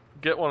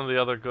 get one of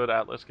the other good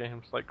Atlas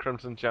games, like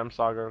Crimson Gem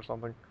Saga or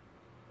something.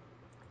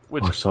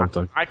 Which Or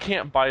something. I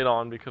can't bite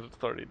on because it's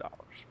 $30.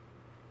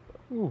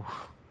 Ooh.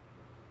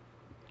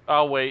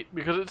 I'll wait,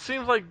 because it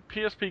seems like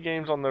PSP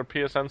games on their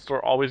PSN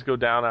store always go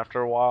down after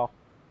a while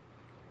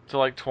to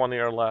like 20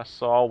 or less,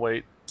 so I'll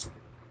wait.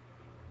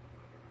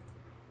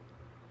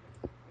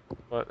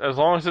 But as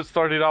long as it's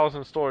 $30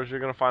 in stores, you're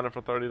going to find it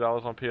for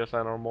 $30 on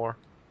PSN or more.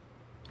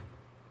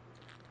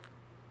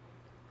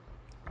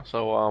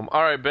 So,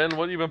 alright, Ben,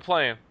 what have you been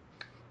playing?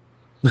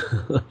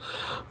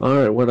 All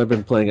right, what I've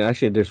been playing.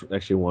 Actually, there's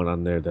actually one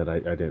on there that I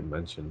didn't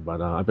mention,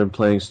 but I've been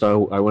playing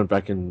I went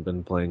back and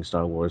been playing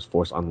Star Wars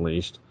Force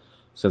Unleashed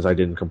since I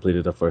didn't complete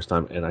it the first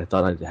time, and I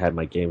thought I had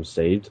my game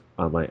saved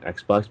on my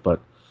Xbox, but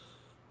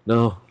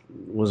no,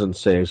 it wasn't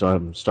saved. So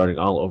I'm starting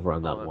all over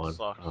on that that one.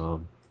 sucks.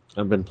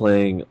 I've been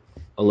playing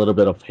a little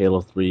bit of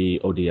Halo 3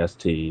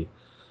 ODST,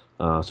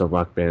 so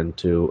Rock Band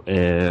 2,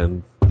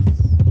 and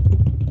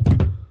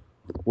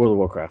World of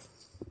Warcraft.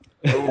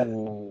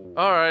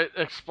 Alright,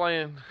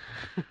 explain.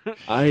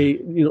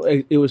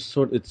 It's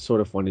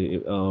sort of funny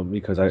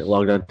because I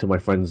logged on to my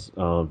friend's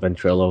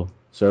Ventrilo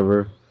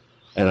server,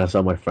 and I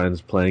saw my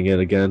friends playing it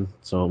again,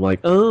 so I'm like,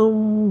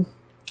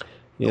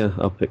 yeah,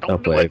 I'll Don't do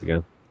play it. it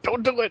again.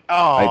 Don't do it.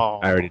 I Oh,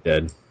 I already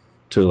did.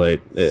 Too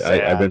late.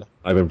 sad.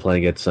 I've been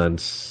playing it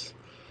since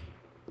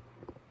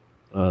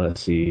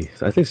let's see,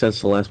 I think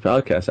since the last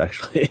podcast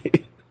actually.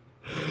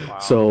 Wow.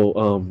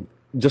 So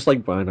just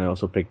like Brian, I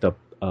also picked up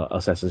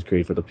Assassin's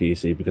Creed for the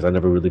PC because I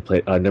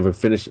never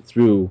finished it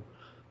through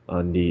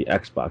on the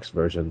Xbox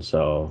version,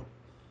 so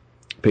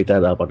picked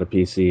that up on the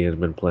PC and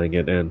been playing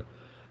it. And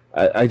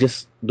I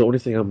just the only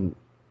thing I'm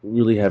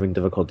really having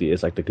difficulty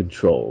is like the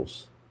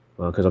controls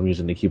because I'm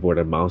using the keyboard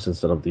and mouse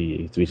instead of the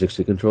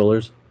 360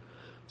 controllers.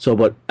 So,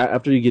 but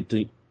after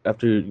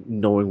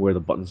knowing where the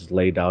buttons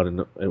laid out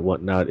and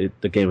whatnot,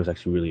 the game is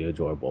actually really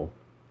enjoyable.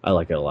 I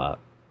like it a lot.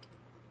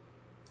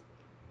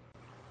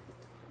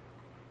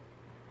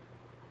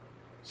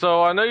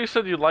 So I know you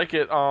said you like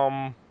it.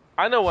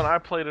 I know when I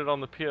played it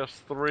on the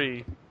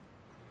PS3,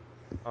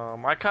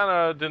 I kind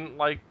of didn't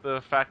like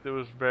the fact it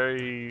was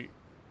very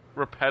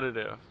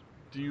repetitive.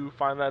 Do you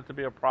find that to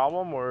be a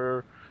problem,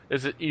 or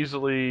is it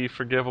easily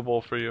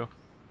forgivable for you?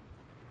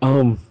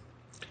 Um,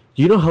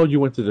 you know how you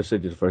went to the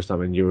city the first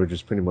time and you were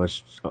just pretty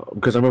much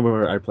because I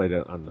remember I played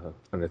it on the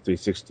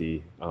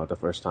 360 the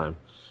first time,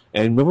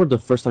 and remember the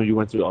first time you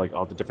went through like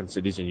all the different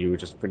cities and you were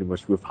just pretty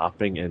much roof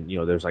hopping and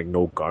there's like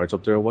no guards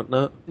up there or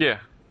whatnot. Yeah.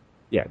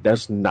 Yeah,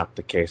 that's not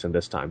the case in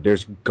this time.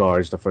 There's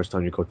guards the first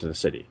time you go to the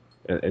city,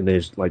 and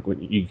there's like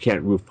you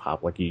can't roof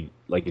hop like you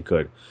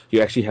could.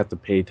 You actually have to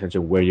pay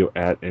attention where you're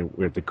at and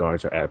where the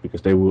guards are at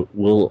because they will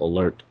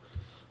alert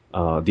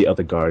the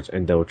other guards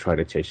and they'll try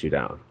to chase you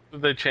down.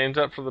 Did they change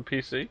that for the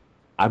PC?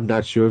 I'm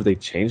not sure if they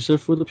changed it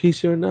for the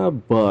PC or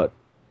not, but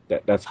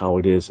that's how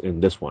it is in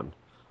this one.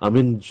 I'm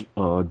in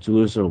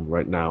Jerusalem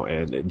right now,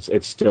 and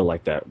it's still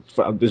like that.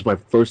 This is my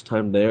first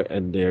time there,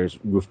 and there's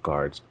roof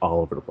guards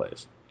all over the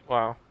place.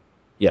 Wow.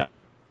 Yeah,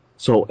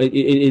 so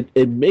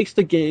it makes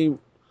the game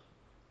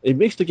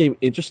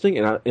interesting,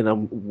 and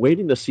I'm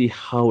waiting to see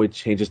how it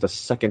changes the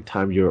second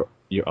time you're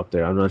up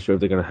there. I'm not sure if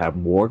they're gonna have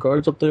more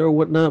guards up there or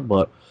whatnot,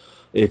 but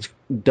it's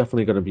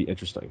definitely gonna be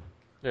interesting.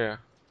 Yeah.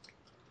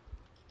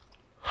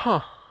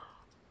 Huh.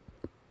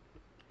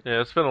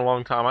 Yeah, it's been a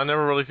long time. I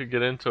never really could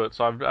get into it,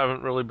 so I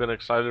haven't really been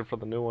excited for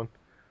the new one.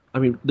 I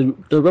mean,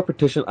 the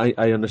repetition,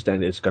 I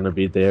understand it's gonna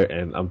be there,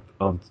 and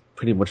I'm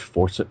pretty much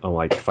I'm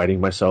like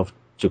fighting myself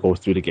to go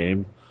through the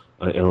game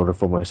in order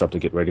for myself to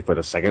get ready for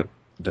the second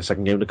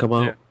game to come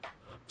out. Yeah.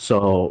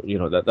 So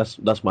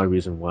that's my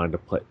reason why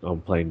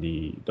I'm playing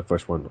the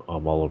first one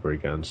all over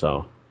again.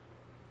 So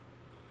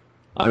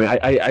I mean,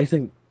 I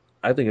think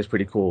it's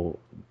pretty cool.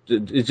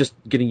 It's just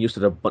getting used to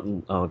the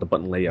button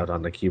layout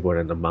on the keyboard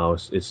and the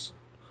mouse. It's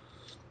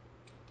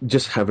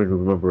just having to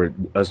remember it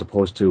as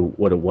opposed to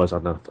what it was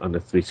on the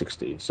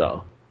 360.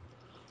 So,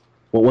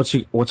 well,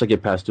 once I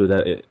get past through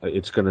that,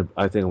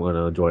 I think I'm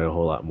gonna enjoy it a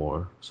whole lot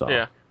more. So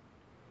Yeah.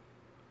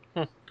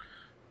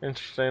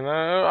 Interesting.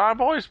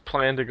 I've always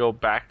planned to go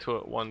back to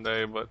it one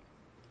day, but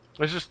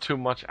there's just too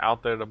much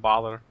out there to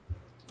bother.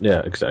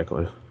 yeah,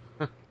 exactly.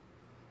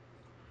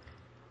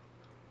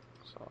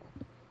 So,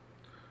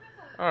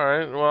 all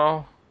right.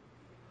 Well,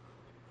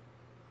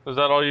 is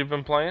that all you've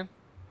been playing?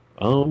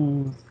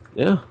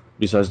 Yeah.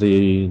 Besides the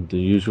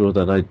usual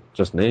that I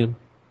just named.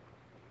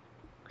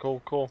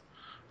 Cool. All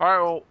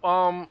right.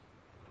 Well,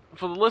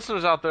 for the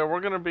listeners out there,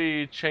 we're gonna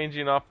be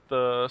changing up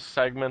the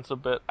segments a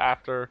bit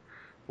after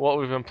what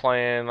we've been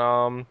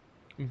playing.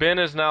 Ben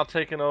is now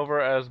taken over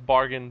as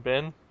Bargain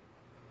Ben.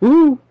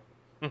 Woohoo!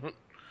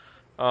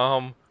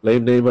 Um,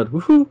 Lame name, but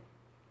woohoo!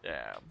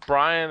 yeah,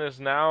 Brian is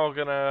now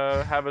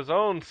gonna have his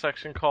own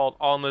section called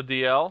On the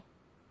DL,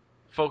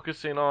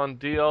 focusing on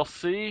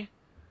DLC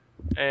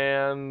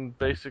and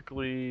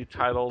basically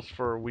titles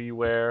for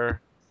WiiWare,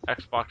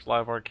 Xbox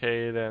Live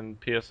Arcade, and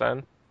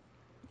PSN.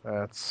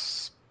 That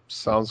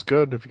sounds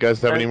good. If you guys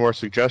have any more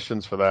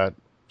suggestions for that,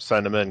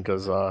 send them in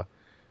because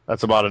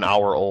that's about an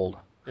hour old.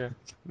 Yeah.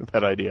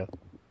 That idea.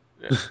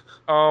 Yeah.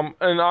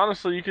 And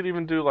honestly, you could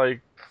even do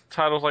like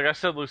titles like I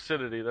said,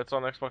 Lucidity. That's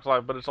on Xbox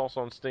Live, but it's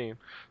also on Steam.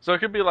 So it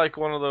could be like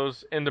one of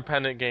those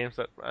independent games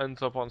that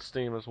ends up on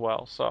Steam as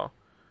well. So.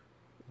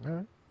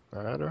 All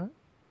right.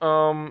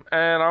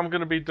 And I'm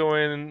gonna be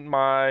doing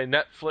my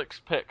Netflix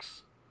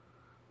picks.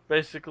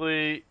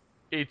 Basically,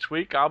 each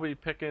week I'll be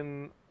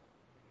picking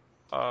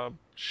a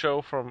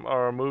show from,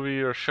 or a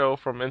movie or show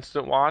from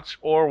Instant Watch,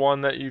 or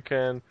one that you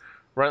can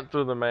rent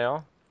through the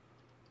mail.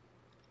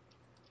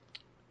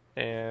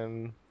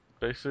 And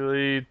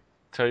basically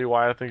tell you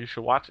why I think you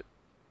should watch it.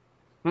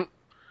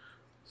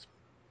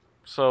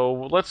 So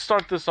let's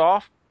start this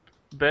off.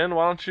 Ben,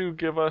 why don't you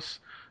give us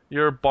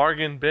your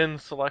bargain bin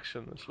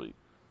selection this week?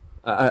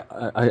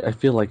 I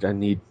feel like I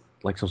need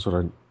like some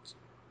sort of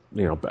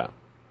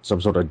some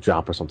sort of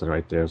drop or something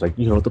right there. It's like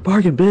the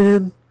bargain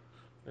bin.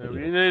 Yeah, we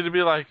need to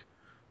be like,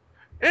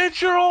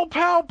 it's your old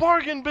pal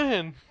Bargain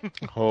Bin.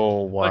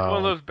 Oh wow! Like one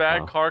of those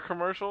bad Wow. car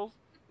commercials.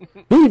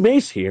 Billy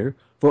Mays here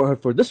for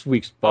this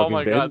week's Oh bargain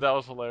my bin. god, that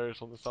was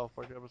hilarious on the South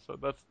Park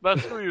episode.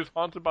 That's who he was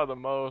haunted by the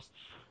most.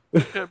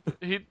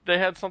 They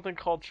had something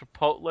called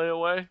Chipotle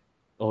away.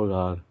 Oh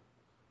god.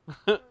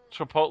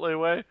 Chipotle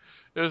way.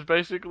 It was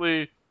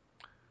basically,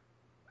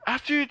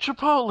 after you eat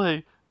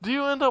Chipotle, do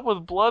you end up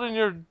with blood in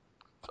your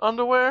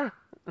underwear?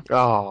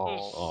 Oh, It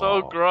was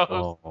so gross.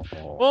 Oh.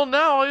 Well,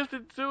 now all you have to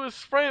do is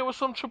spray it with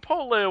some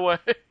Chipotle away.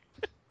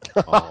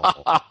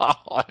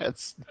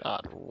 that's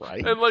not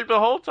right. And like the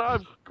whole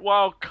time,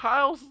 while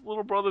Kyle's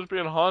little brother's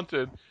being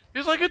haunted,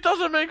 he's like, it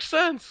doesn't make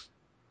sense.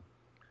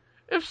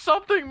 If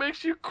something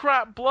makes you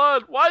crap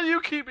blood, why do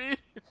you keep eating?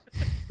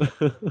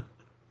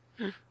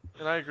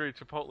 And I agree,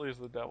 Chipotle is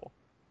the devil.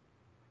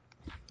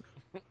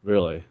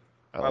 Really?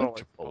 I I don't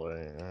like like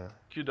Chipotle. Yeah.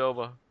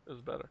 Qdoba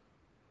is better.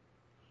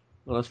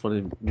 Well, that's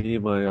funny. Me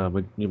and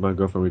my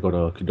girlfriend, we go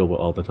to Qdoba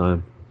all the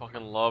time.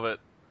 Fucking love it.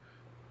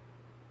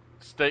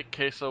 Steak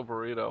queso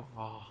burrito.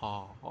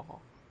 Oh.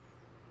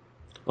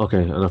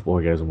 Okay, enough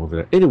orgasm over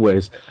there.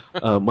 Anyways,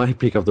 my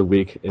pick of the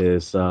week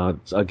is a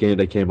game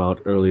that came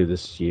out earlier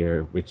this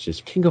year, which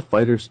is King of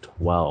Fighters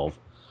 12.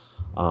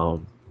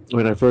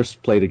 When I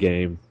first played the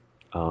game,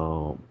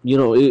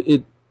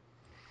 it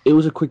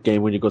was a quick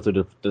game when you go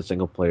through the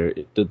single player.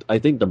 I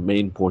think the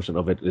main portion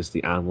of it is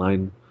the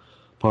online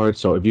part.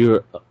 So if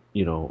you're,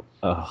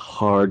 a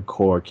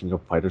hardcore King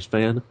of Fighters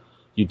fan,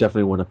 you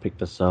definitely want to pick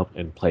this up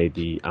and play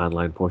the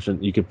online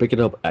portion. You can pick it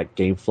up at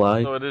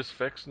GameFly, So it is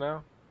fixed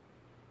now?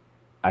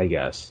 I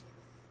guess.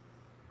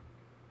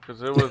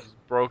 Because it was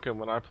broken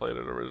when I played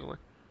it originally.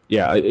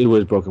 Yeah, it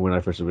was broken when I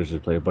first originally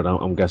played, but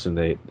I'm guessing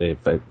they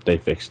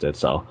fixed it.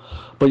 So,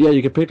 but yeah,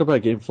 you can pick it up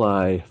at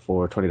GameFly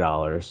for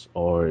 $20,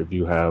 or if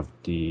you have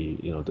the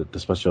the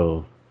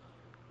special,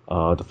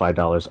 the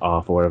 $5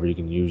 off or whatever, you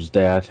can use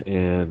that.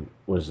 And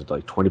what is it,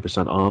 like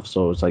 20% off?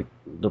 So it's like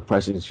the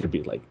pricing should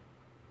be like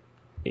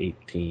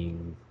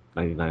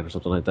 $18.99 or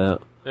something like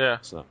that. Yeah.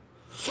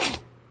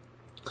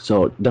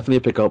 So definitely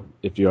a pick up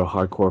if you're a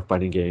hardcore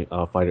fighting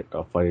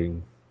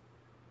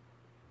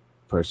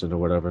person or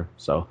whatever.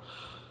 So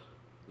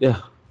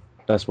yeah,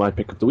 that's my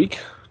pick of the week.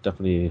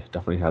 Definitely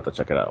have to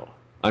check it out.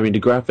 I mean, the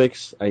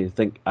graphics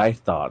I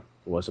thought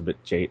was a bit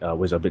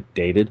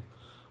dated,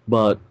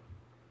 but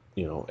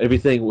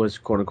everything was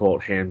quote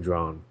unquote hand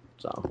drawn.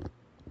 So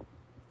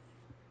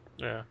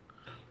Yeah.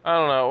 I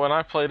don't know. When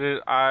I played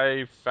it,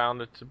 I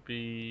found it to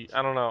be...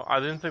 I don't know. I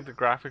didn't think the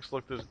graphics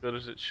looked as good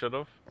as it should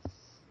have.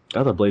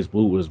 I thought Blaze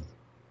Blue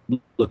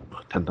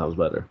looked 10 times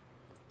better.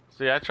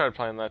 See, I tried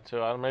playing that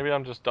too. Maybe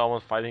I'm just done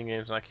with fighting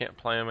games and I can't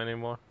play them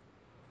anymore.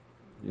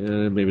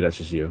 Yeah, maybe that's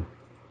just you.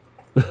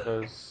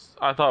 Because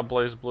I thought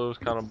Blaze Blue was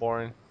kind of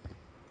boring.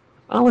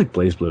 I like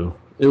Blaze Blue.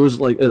 It was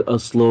like a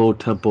slow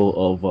tempo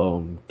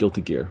of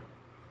Guilty Gear.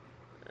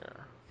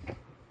 Yeah.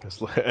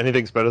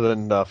 Anything's better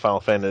than Final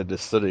Fantasy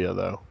Dissidia,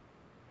 though.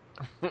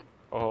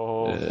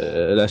 Oh.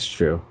 That's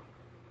true.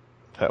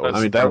 That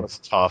was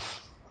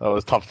tough. That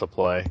was tough to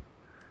play.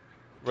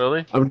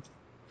 Really? And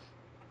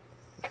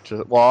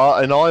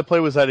all I played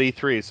was at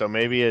E3, so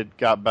maybe it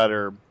got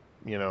better,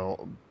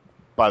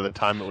 by the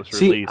time it was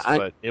released.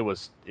 But it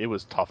was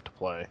tough to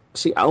play.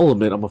 See, I'll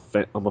admit I'm a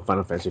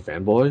Final Fantasy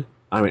fanboy.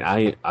 I mean,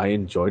 I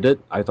enjoyed it.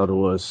 I thought it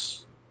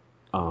was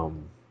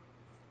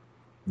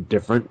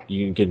different.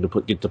 You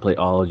get to play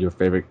all of your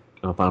favorite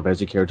Final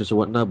Fantasy characters and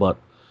whatnot, but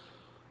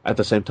at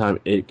the same time,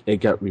 it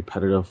got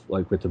repetitive,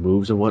 like with the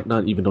moves and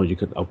whatnot. Even though you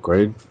could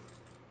upgrade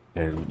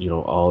and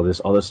all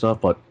this other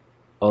stuff, but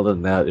other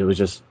than that,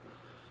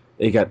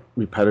 it got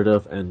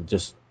repetitive and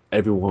just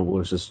everyone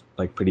was just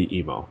like pretty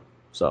emo.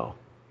 So.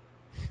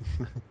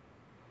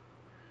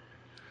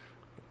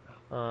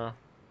 All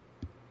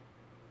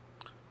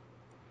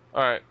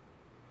right.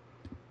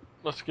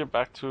 Let's get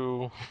back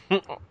to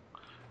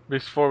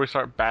before we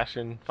start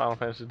bashing Final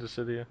Fantasy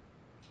Dissidia.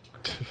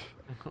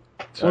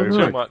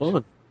 Too much.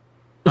 Fun.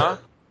 Huh?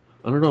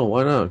 I don't know.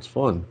 Why not? It's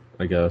fun,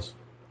 I guess.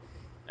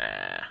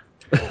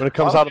 When it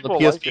comes out on the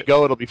PSP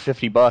Go, it'll be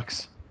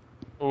 $50.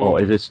 Oh,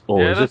 if it's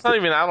that's not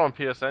even out on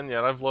PSN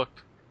yet. I've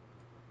looked.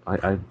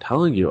 I'm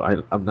telling you,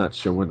 I'm not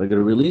sure when they're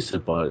gonna release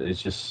it, but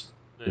it's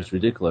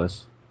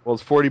ridiculous. Well,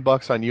 it's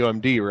 $40 on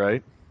UMD,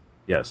 right?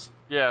 Yes.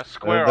 Yeah,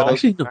 Square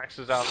actually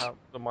maxes out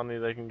the money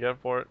they can get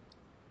for it.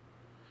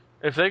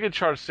 If they could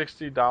charge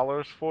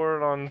 $60 for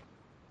it on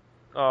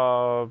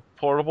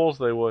portables,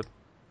 they would.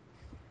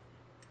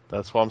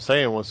 That's what I'm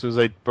saying. Well, as soon as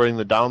they bring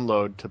the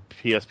download to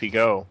PSP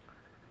Go,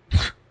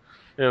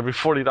 it'll be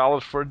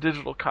 $40 for a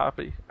digital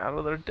copy. Out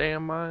of their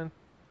damn mind.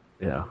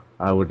 Yeah,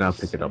 I would not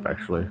pick it up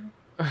actually.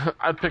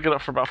 I'd pick it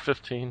up for about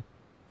 $15.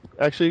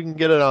 Actually, you can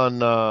get it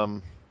on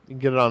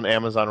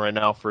Amazon right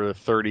now for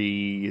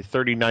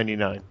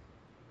 $30.99,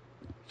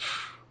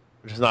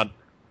 which is not,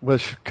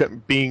 which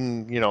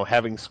being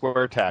having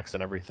Square tax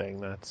and everything.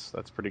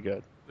 That's pretty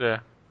good. Yeah.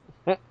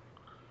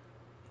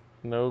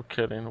 No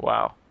kidding.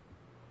 Wow.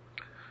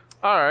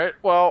 All right.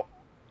 Well,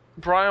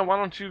 Brian, why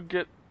don't you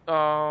get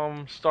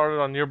started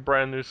on your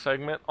brand new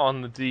segment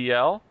on the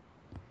DL?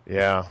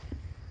 Yeah.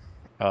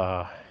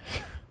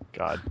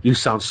 God. You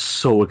sound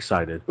so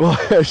excited. Well,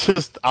 it's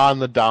just on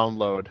the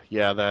download.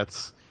 Yeah,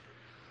 that's...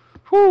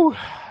 Whew.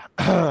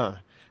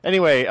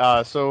 Anyway,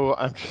 so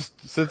I'm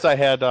since I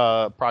had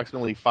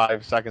approximately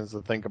 5 seconds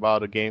to think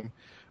about a game,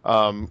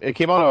 It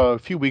came out a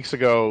few weeks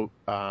ago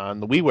on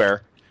the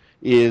WiiWare.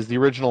 Is the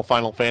original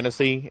Final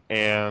Fantasy,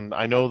 and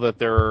I know that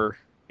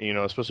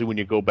especially when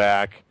you go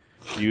back,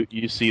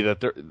 you see that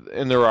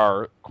there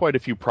are quite a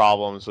few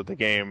problems with the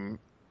game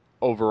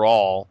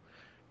overall.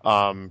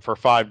 For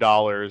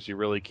 $5, you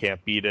really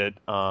can't beat it.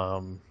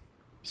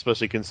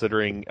 Especially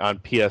considering on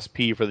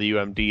PSP for the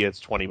UMD, it's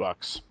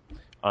 $20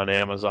 on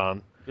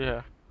Amazon.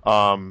 Yeah.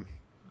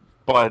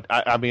 But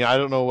I mean, I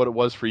don't know what it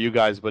was for you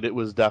guys, but it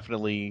was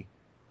definitely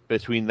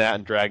between that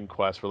and Dragon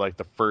Quest were like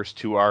the first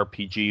two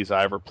RPGs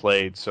I ever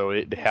played. So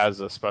it has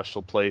a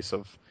special place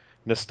of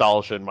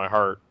nostalgia in my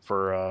heart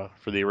for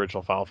the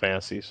original Final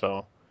Fantasy.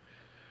 So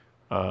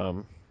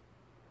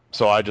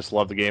I just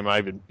love the game. I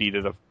even beat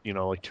it,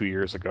 like 2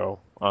 years ago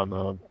when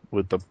it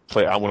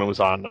was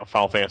on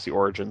Final Fantasy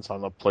Origins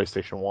on the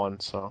PlayStation 1.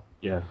 So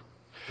Yeah.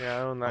 Yeah,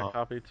 I own that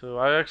copy too.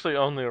 I actually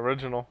own the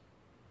original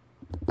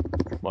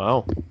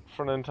wow,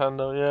 for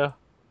Nintendo. Yeah.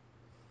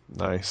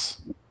 nice.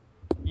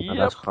 And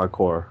that's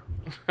hardcore.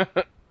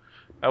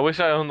 I wish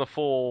I owned the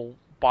full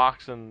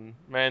box and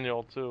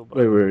manual too. But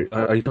Wait.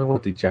 Are you talking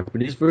about the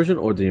Japanese version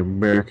or the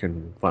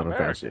American Final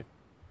American. Fantasy?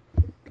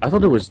 I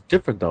thought it was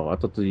different though. I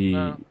thought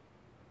the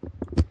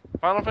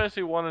Final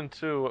Fantasy 1 and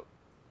 2,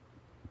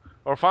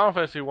 or Final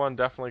Fantasy 1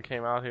 definitely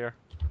came out here.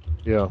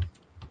 Yeah.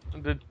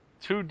 The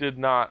 2 did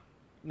not.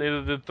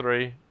 Neither did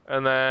 3.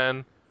 And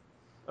then,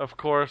 of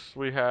course,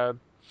 we had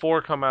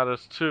 4 come out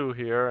as 2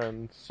 here,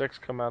 and 6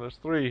 come out as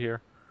 3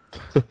 here.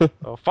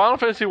 So Final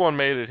Fantasy 1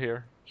 made it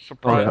here,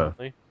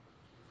 surprisingly.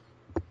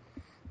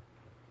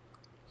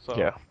 So.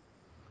 Yeah.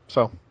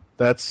 So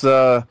that's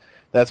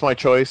my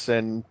choice,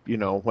 and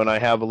when I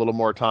have a little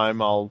more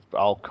time,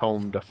 I'll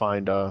comb to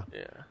find a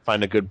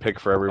good pick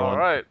for everyone. All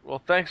right.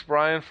 Well, thanks,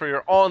 Brian, for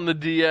your on the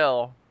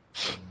DL.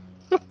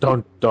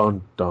 Dun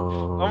dun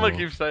dun. I'm gonna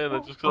keep saying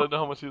that just because I know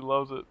how much he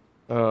loves it.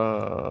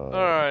 All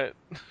right.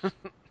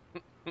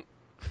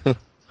 All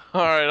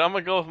right. I'm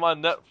gonna go with my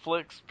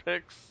Netflix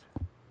picks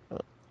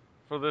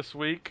for this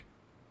week.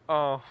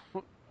 I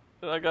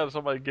got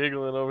somebody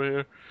giggling over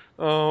here.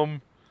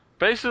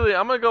 Basically,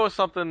 I'm gonna go with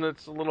something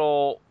that's a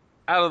little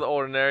out of the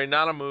ordinary,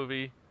 not a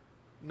movie,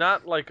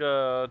 not like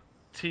a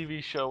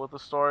TV show with a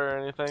story or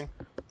anything,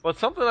 but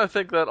something I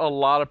think that a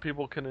lot of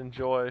people can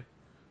enjoy.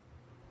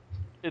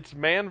 It's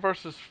Man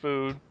vs.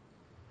 Food.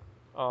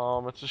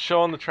 It's a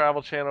show on the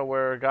Travel Channel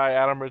where a guy,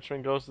 Adam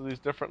Richman, goes to these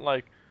different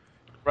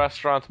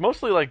restaurants,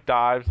 mostly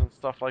dives and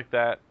stuff like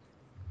that,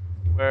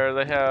 where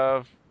they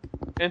have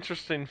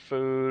interesting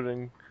food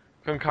and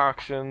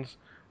concoctions.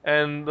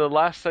 And the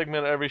last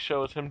segment of every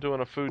show is him doing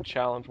a food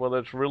challenge, whether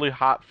it's really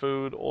hot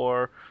food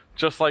or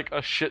just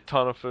a shit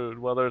ton of food,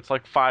 whether it's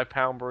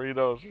 5-pound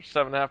burritos or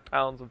 7.5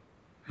 pounds of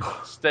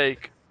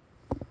steak.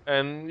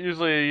 And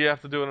usually you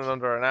have to do it in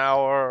under an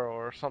hour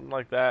or something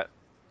like that.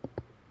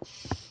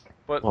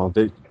 But well,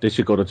 they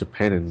should go to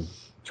Japan and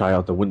try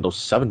out the Windows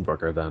 7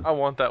 burger then. I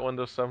want that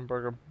Windows 7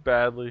 burger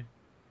badly.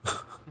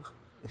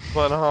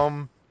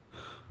 But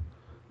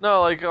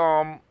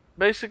no,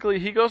 basically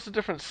he goes to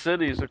different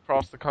cities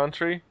across the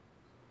country.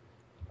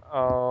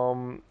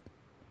 In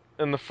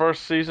the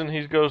first season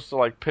he goes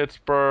to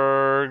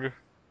Pittsburgh.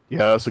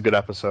 Yeah, that's a good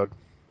episode.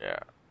 Yeah.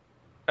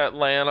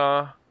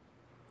 Atlanta.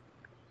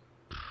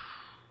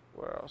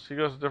 Where else? He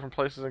goes to different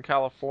places in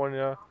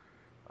California,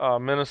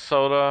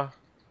 Minnesota.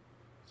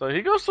 So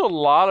he goes to a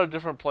lot of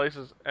different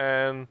places,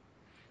 and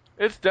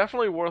it's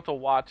definitely worth a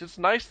watch. It's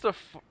nice to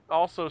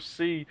also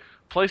see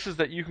places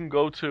that you can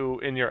go to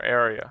in your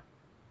area.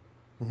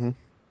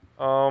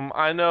 Mm-hmm.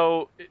 I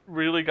know it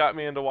really got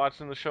me into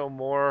watching the show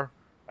more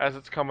as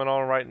it's coming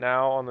on right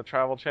now on the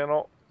Travel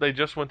Channel. They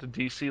just went to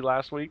DC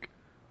last week,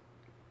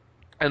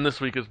 and this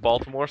week is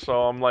Baltimore,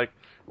 so I'm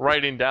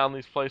writing down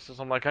these places.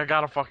 I'm I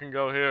gotta fucking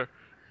go here.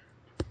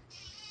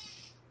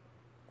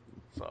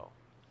 So,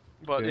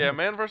 but yeah,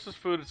 Man vs.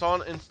 Food, it's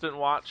on Instant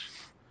Watch,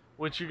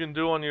 which you can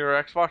do on your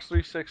Xbox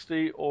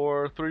 360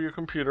 or through your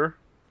computer.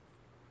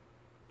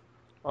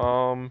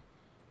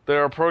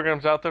 There are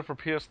programs out there for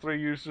PS3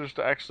 users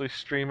to actually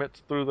stream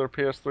it through their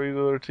PS3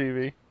 to their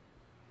TV.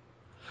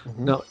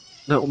 Now,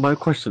 my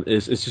question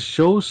is the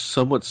show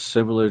somewhat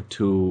similar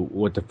to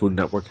what the Food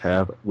Network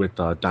have with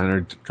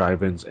diner,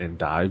 drive-ins, and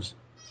dives?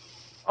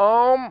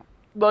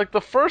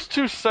 The first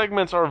 2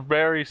 segments are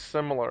very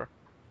similar.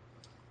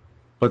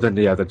 But then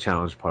they have the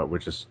challenge part,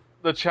 which is...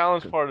 The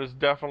challenge part is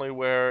definitely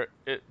where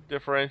it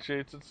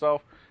differentiates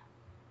itself.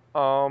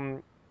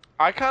 I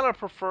kind of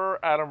prefer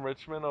Adam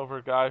Richman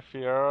over Guy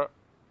Fieri.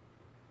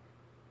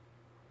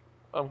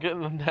 I'm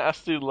getting the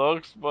nasty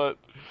looks, but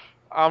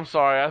I'm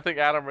sorry. I think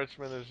Adam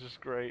Richman is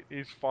just great.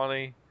 He's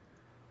funny.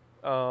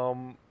 I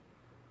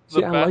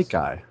like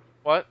Guy.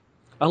 What?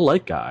 I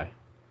like Guy.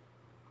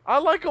 I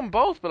like them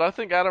both, but I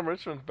think Adam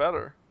Richman's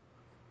better.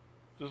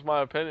 Just my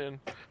opinion.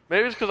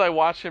 Maybe it's because I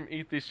watch him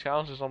eat these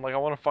challenges. I'm I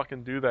want to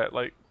fucking do that.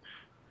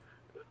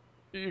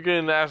 You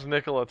can ask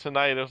Nicola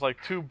tonight. It was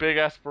 2 big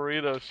ass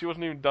burritos. She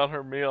wasn't even done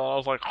her meal. And I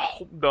was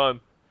oh,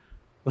 done.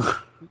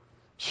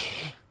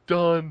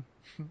 Done.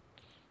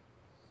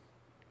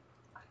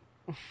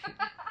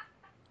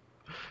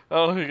 I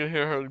don't know if you can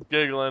hear her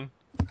giggling.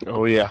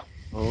 Oh yeah.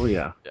 Oh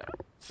yeah.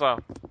 So,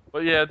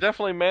 but yeah,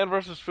 definitely Man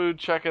vs. Food.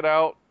 Check it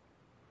out.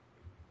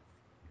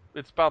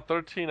 It's about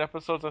 13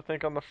 episodes, I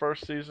think, on the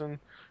first season.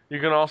 You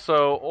can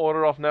also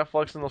order off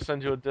Netflix, and they'll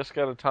send you a disc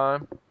at a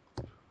time.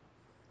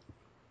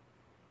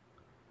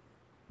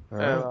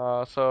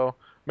 And so,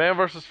 Man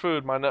vs.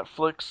 Food, my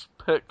Netflix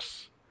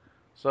picks.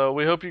 So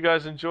we hope you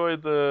guys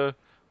enjoyed the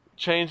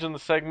change in the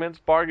segments.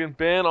 Bargain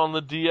Bin on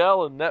the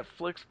DL and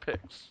Netflix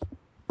picks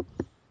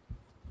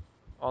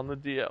on the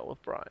DL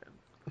with Brian.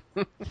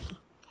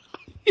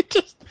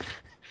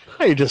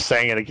 You just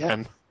saying it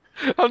again.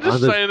 I'm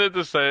just saying it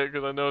to say it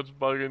because I know it's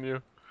bugging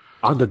you.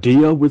 On the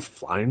DL with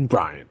Flying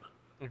Brian.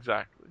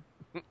 Exactly.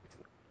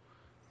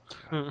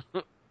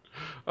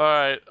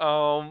 Alright,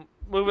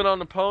 moving on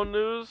to Pwn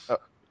News.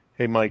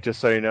 Hey Mike, just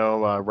so you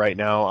know, right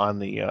now on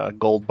the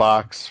gold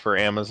box for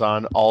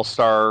Amazon,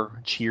 All-Star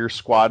Cheer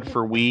Squad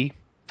for Wii,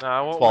 Nah,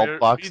 I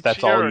won't $12.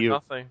 That's all you.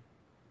 Nothing.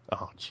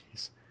 Oh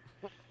jeez.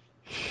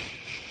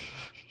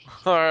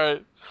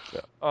 Alright.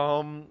 Yeah.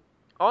 On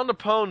to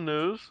Pwn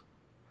News.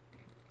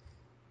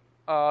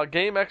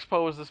 Game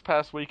Expo was this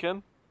past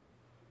weekend.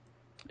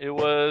 It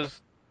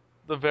was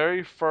the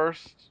very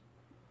first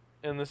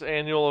in this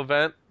annual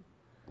event.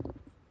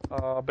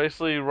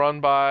 Basically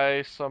run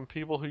by some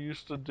people who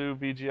used to do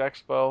VG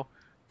Expo,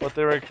 but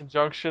they were in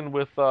conjunction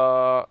with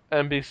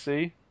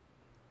NBC.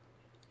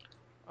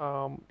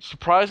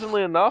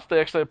 Surprisingly enough, they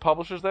actually had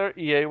publishers there.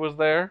 EA was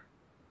there.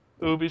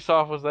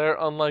 Ubisoft was there,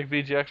 unlike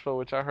VG Expo,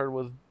 which I heard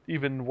was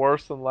even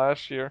worse than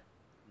last year.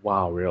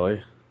 Wow,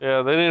 really?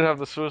 Yeah, they didn't have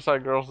the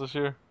Suicide Girls this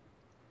year.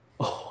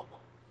 Oh.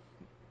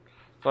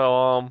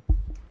 So,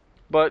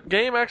 but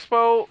Game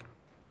Expo,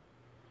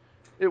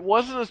 it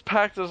wasn't as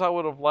packed as I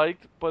would have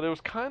liked, but it was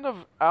kind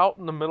of out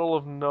in the middle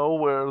of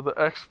nowhere, the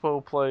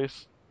expo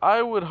place.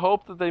 I would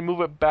hope that they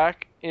move it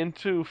back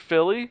into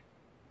Philly,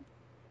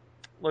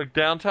 like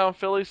downtown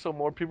Philly, so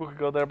more people could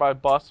go there by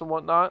bus and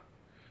whatnot.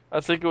 I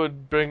think it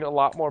would bring a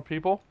lot more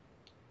people.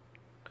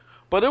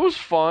 But it was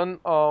fun.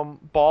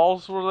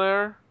 Balls were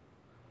there,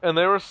 and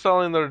they were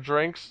selling their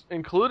drinks,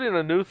 including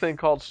a new thing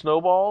called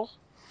Snowballs.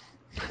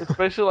 It's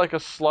basically like a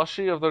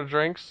slushie of their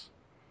drinks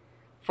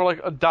for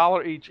like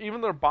 $1 each.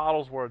 Even their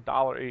bottles were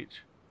 $1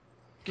 each.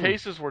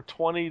 Cases were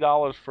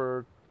 $20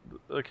 for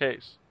the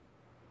case.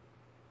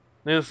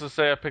 Needless to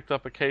say, I picked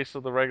up a case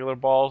of the regular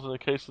balls and a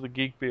case of the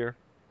Geek beer,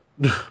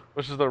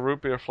 which is the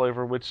root beer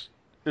flavor, which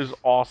is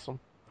awesome.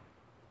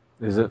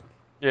 Is it?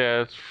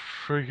 Yeah, it's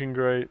freaking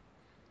great.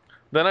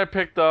 Then I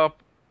picked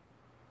up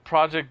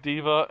Project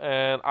Diva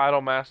and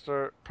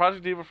Idolmaster.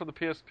 Project Diva for the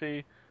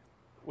PSP,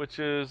 which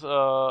is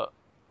a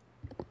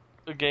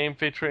game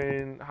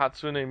featuring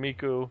Hatsune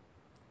Miku,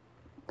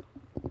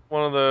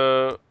 one of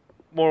the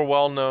more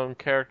well-known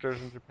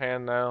characters in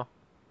Japan now.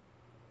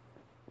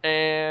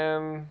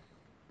 And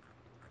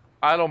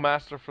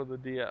Idolmaster for the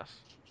DS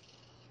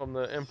from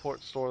the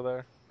import store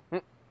there.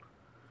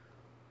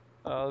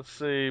 Let's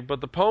see, but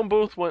the Pwn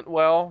booth went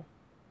well.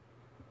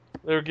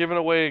 They were giving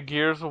away a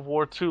Gears of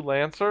War 2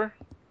 Lancer.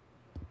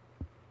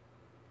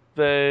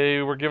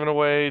 They were giving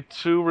away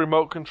 2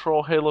 remote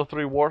control Halo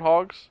 3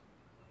 Warthogs,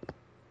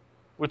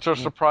 which are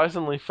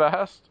surprisingly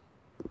fast.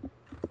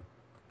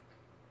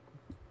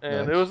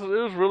 And Nice. it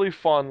was really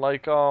fun.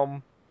 Like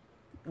Roy,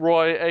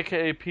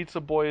 aka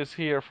Pizza Boy is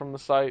here from the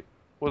site,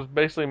 was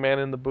basically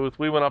manning the booth.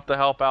 We went up to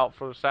help out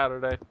for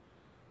Saturday.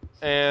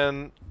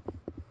 And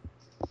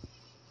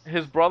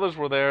his brothers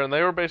were there, and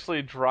they were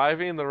basically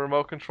driving the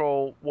remote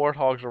control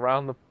Warthogs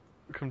around the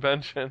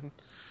convention.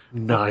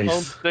 Nice. With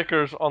Pwn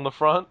stickers on the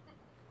front.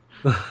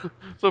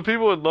 So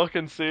people would look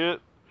and see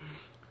it.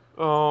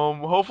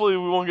 Hopefully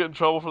we won't get in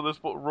trouble for this,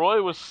 but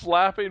Roy was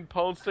slapping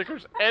Pwn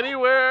stickers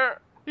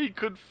anywhere he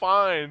could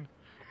find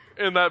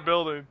in that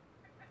building.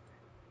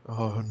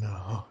 Oh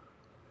no.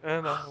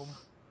 And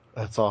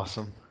That's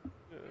awesome.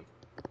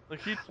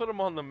 like he put them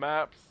on the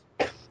maps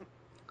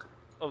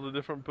of the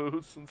different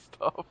booths and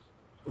stuff.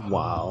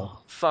 Wow.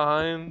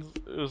 Signs.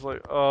 It was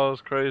like, oh, it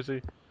was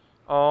crazy.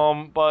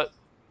 But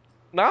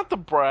not to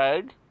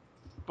brag,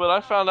 but I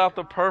found out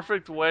the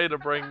perfect way to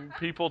bring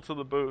people to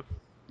the booth.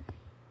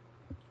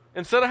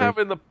 Instead of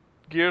having the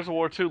Gears of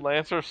War 2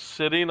 Lancer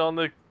sitting on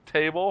the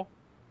table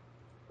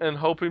and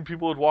hoping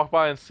people would walk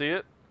by and see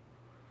it,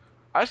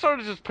 I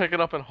started just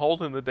picking up and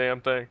holding the damn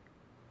thing.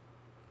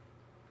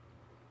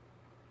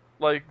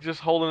 Like, just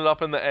holding it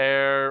up in the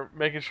air,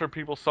 making sure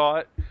people saw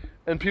it.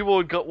 And people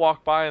would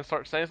walk by and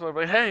start saying something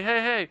like,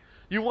 hey,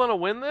 you want to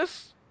win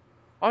this?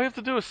 All you have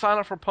to do is sign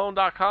up for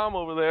Pwn.com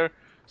over there,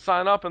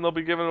 sign up, and they'll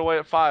be giving it away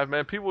at 5.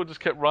 Man, people would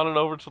just keep running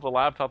over to the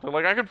laptop. They're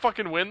like, I can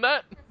fucking win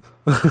that?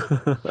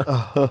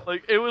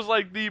 Like, it was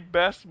like the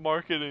best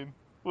marketing,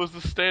 was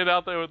to stand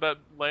out there with that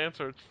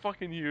Lancer. It's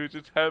fucking huge.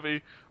 It's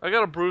heavy. I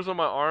got a bruise on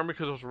my arm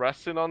because it was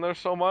resting on there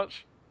so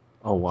much.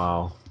 Oh,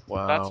 wow.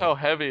 Wow. That's how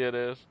heavy it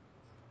is.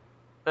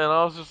 And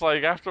I was just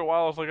like, after a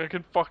while, I was like, I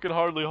can fucking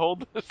hardly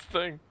hold this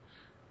thing.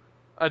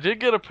 I did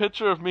get a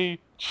picture of me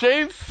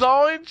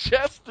chainsawing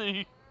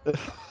Chesty.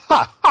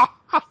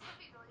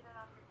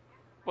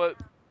 But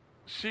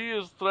she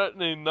is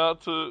threatening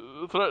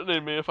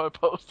me if I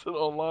post it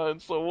online.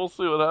 So we'll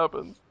see what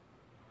happens.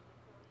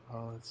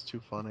 Oh, it's too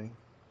funny.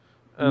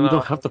 And, You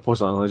don't have to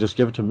post it online. Just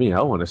give it to me.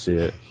 I want to see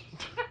it.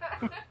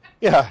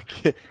 Yeah,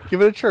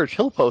 give it to Church.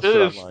 He'll post it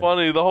It is online.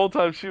 funny. The whole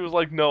time she was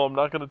like, "No, I'm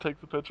not going to take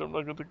the picture. I'm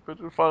not going to take the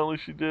picture." Finally,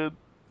 she did.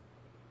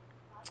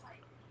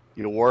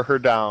 You wore her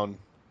down.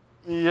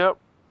 Yep.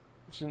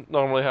 It's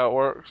normally how it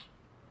works.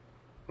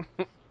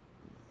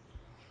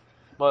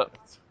 But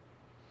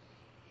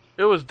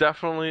it was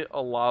definitely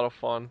a lot of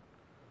fun.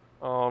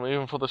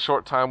 Even for the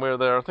short time we were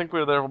there. I think we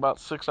were there for about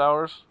 6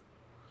 hours.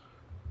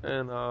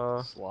 And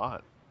It's a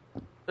lot.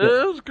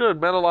 it was good.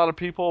 Met a lot of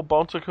people.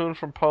 Bonta-kun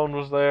from Pwn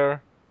was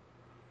there.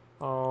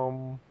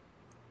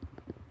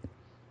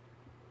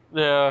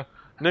 Yeah.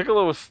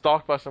 Nicola was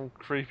stalked by some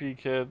creepy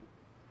kid.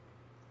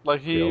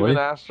 Like, he Really? even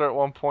asked her at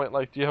one point,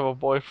 like, "Do you have a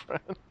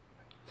boyfriend?"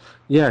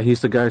 Yeah,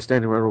 he's the guy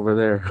standing right over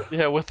there.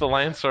 Yeah, with the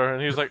Lancer.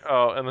 And he was like,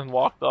 "Oh," and then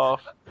walked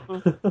off.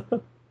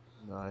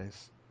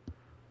 Nice.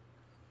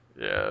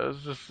 Yeah,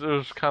 it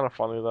was kind of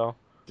funny, though.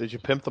 Did you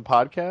pimp the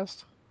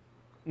podcast?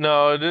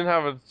 No, it didn't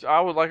have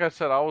like I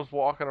said, I was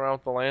walking around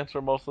with the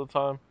Lancer most of the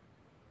time.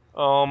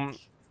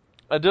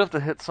 I did have to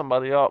hit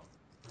somebody up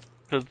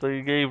because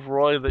they gave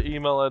Roy the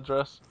email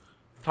address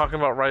talking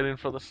about writing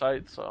for the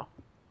site, so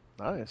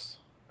Nice.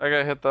 I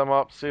gotta hit them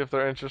up, see if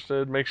they're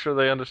interested, make sure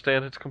they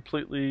understand it's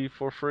completely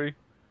for free.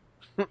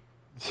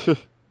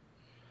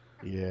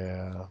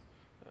 Yeah.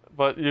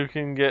 But you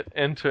can get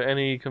into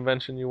any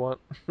convention you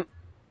want.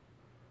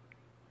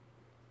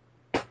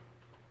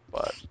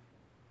 But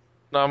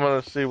now I'm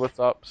gonna see what's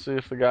up, see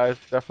if the guy's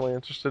definitely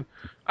interested.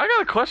 I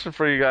got a question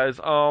for you guys.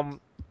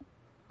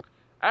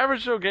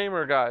 Average Joe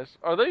Gamer guys,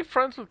 are they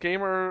friends with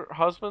Gamer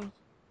Husbands?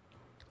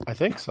 I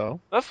think so.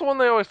 That's the one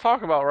they always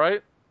talk about,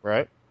 right?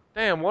 Right?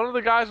 Damn, one of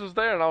the guys was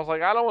there, and I was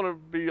like, I don't want to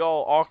be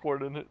all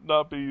awkward and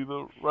not be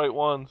the right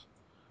ones.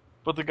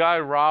 But the guy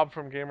Rob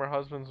from Gamer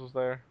Husbands was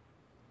there.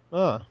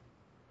 But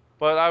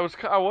I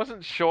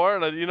wasn't sure,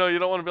 and you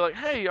don't want to be like,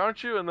 "Hey,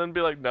 aren't you?" and then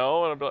be like,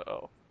 "No," and I'd be like,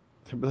 "Oh."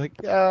 They'd be like,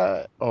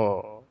 yeah.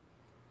 Oh.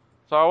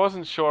 So I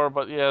wasn't sure,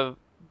 but yeah,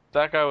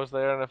 that guy was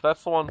there, and if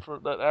that's the one for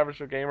that Average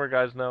Joe Gamer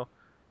guys know,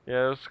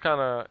 yeah, it was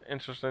kind of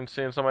interesting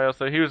seeing somebody else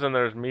there. He was in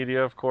there as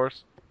media, of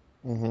course.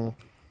 Mm-hmm.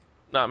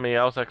 Not me,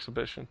 I was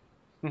exhibition.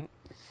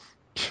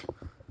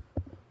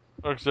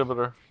 Or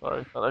exhibitor,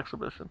 sorry, not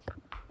exhibition.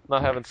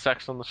 Not having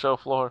sex on the show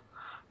floor.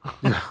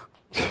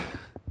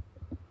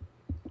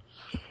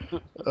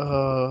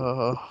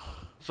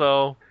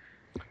 So,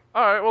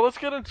 alright, well, let's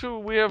get into,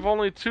 we have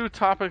only 2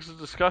 topics of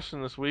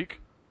discussion this week.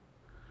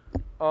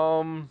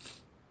 One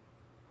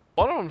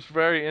of them's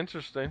very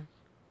interesting.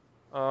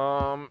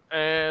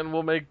 And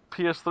will make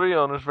PS3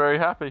 owners very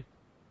happy.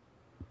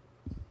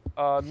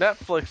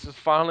 Netflix is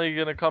finally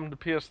going to come to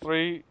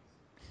PS3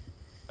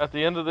 at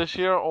the end of this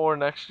year or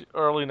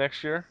early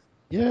next year.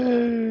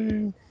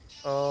 Yay!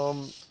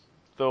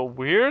 The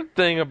weird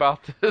thing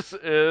about this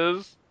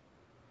is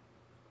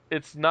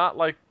it's not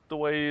like the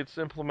way it's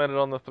implemented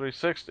on the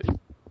 360.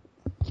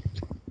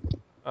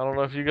 I don't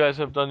know if you guys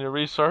have done your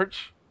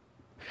research.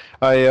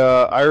 I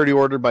already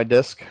ordered my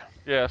disc.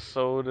 Yeah,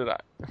 so did I.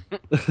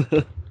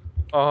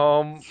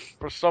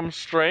 For some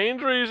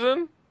strange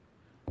reason,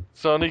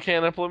 Sony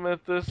can't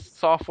implement this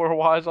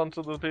software-wise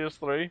onto the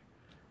PS3.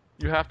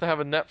 You have to have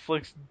a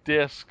Netflix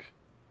disc,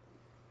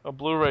 a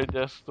Blu-ray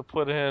disc, to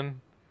put in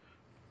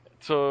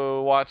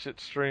to watch it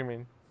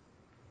streaming.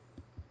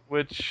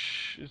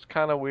 Which is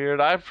kind of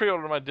weird. I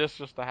pre-ordered my disc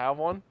just to have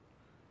one,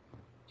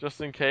 just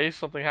in case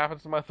something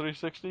happens to my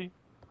 360.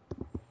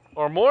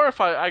 Or more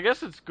I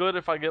guess it's good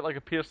if I get like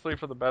a PS3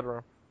 for the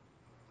bedroom.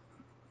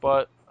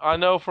 But I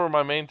know for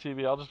my main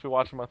TV, I'll just be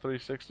watching my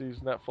 360's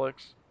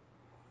Netflix.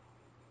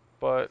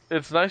 But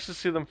it's nice to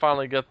see them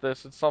finally get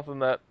this. It's something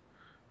that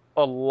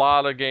a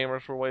lot of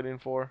gamers were waiting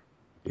for.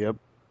 Yep.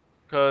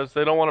 Because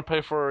they don't want to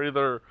pay for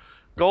either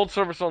Gold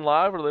Service on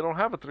Live or they don't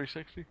have a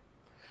 360.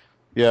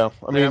 Yeah,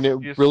 I mean,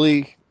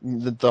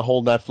 the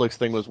whole Netflix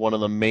thing was one of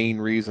the main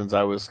reasons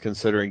I was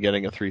considering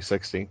getting a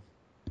 360.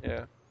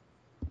 Yeah.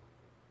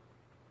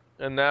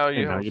 And now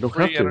you have don't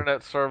free have to.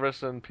 internet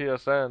service and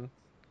PSN.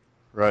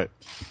 Right.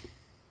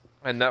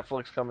 And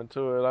Netflix coming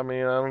to it. I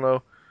mean, I don't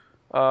know.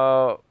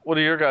 What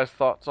are your guys'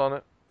 thoughts on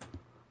it?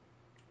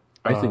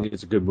 I think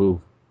it's a good move.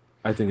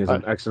 I think it's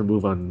an excellent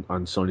move on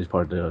Sony's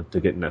part to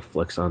get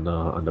Netflix on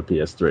the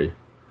PS3.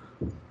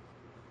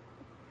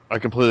 I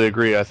completely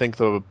agree. I think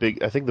the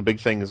big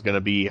thing is going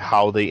to be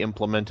how they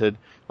implemented.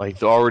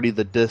 Like already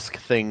the disc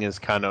thing is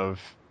kind of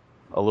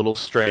a little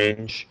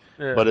strange,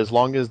 Yeah. but as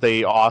long as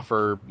they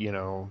offer,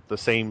 the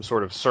same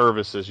sort of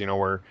services,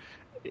 where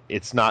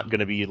it's not going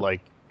to be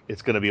like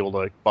it's going to be able to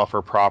like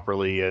buffer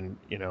properly and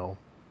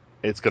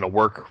it's going to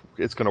work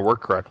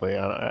correctly.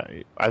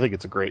 I think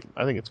it's a great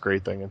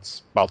thing.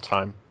 It's about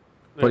time.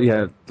 But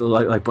yeah,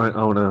 like Brian,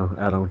 I want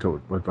to add on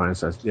to what Brian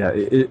says. Yeah,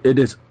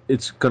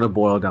 it's going to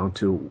boil down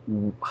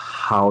to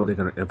how they're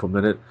going to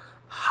implement it,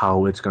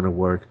 how it's going to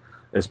work,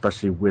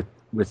 especially with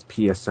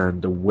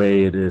PSN the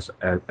way it is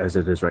as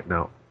it is right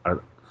now.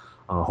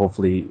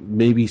 Hopefully,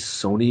 maybe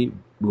Sony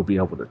will be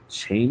able to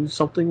change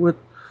something with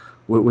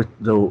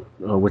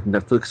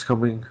Netflix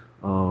coming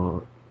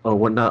or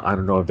whatnot. I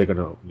don't know if they're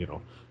gonna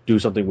do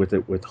something with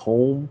it with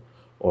home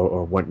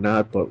or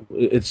whatnot, but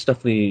it's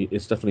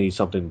definitely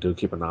something to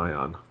keep an eye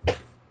on.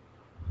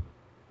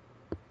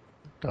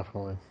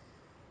 Definitely.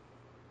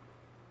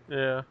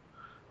 Yeah.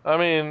 I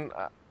mean,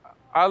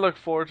 I look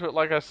forward to it.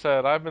 Like I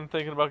said, I've been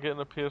thinking about getting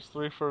a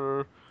PS3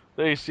 for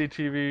the AC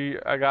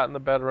TV I got in the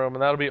bedroom,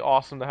 and that'll be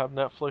awesome to have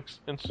Netflix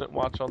Instant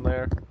Watch on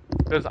there.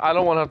 Because I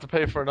don't want to have to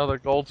pay for another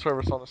gold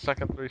service on the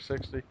second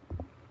 360.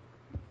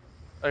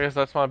 I guess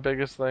that's my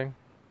biggest thing.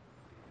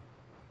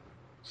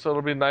 So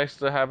it'll be nice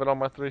to have it on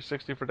my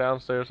 360 for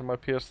downstairs and my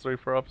PS3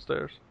 for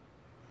upstairs.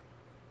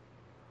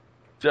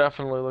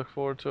 Definitely look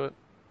forward to it.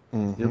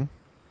 Mm-hmm.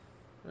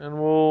 And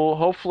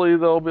hopefully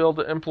they'll be able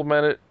to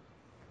implement it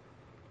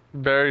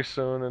very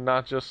soon and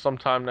not just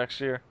sometime next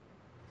year.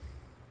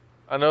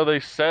 I know they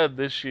said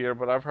this year,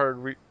 but I've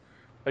heard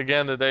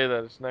again today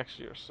that it's next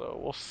year, so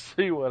we'll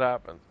see what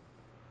happens.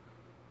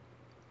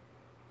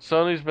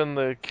 Sony's been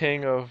the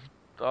king of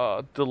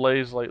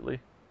delays lately,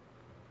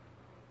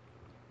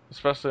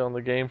 especially on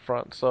the game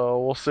front, so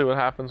we'll see what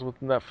happens with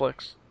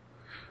Netflix.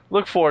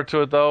 Look forward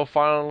to it, though.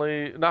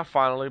 Not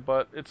finally,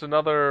 but it's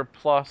another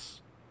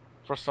plus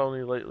for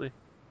Sony lately.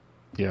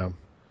 Yeah.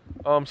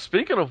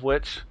 Speaking of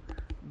which,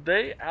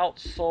 they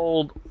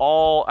outsold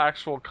all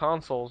actual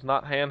consoles,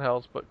 not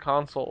handhelds, but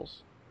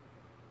consoles.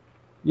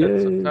 Yay. In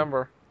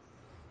September.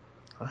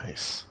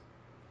 Nice.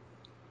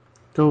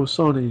 Go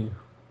Sony.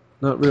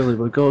 Not really,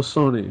 but go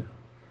Sony.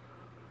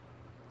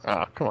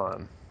 Ah, come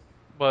on.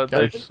 But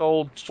they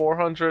sold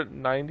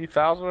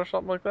 490,000 or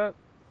something like that.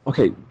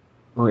 Okay,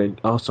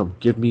 awesome.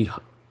 Give me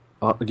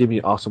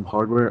awesome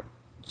hardware.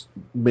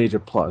 Major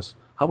plus.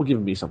 How about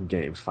giving me some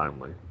games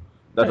finally?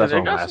 That's they all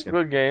I'm got asking.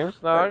 some good games.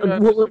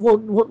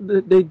 Well,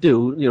 they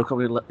do.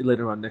 Coming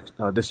later on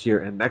this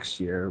year and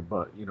next year.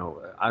 But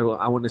I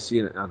want to see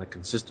it on a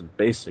consistent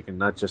basis and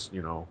not just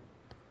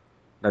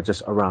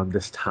around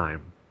this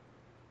time.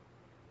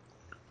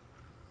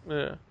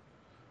 Yeah.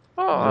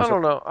 Oh, I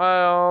don't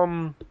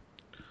know.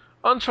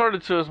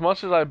 Uncharted 2, as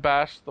much as I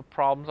bash the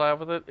problems I have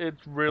with it, it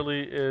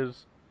really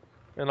is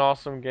an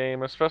awesome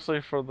game,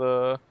 especially for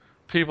the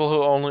people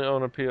who only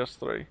own a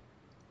PS3.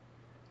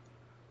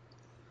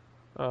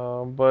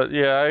 But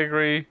yeah, I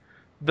agree.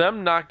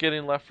 Them not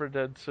getting Left 4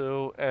 Dead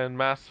 2 and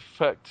Mass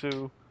Effect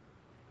 2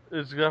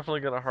 is definitely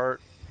going to hurt.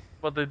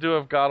 But they do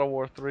have God of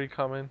War 3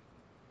 coming.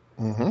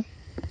 Mm-hmm.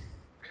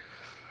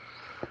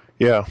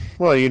 Yeah.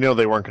 Well, they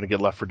weren't going to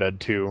get Left 4 Dead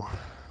 2.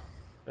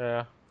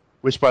 Yeah.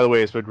 Which, by the way,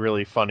 has been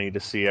really funny to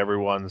see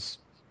everyone's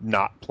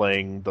not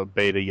playing the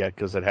beta yet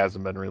because it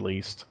hasn't been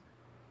released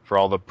for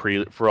all the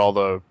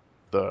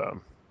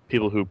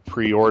people who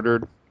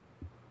pre-ordered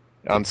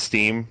on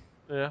Steam.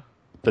 Yeah.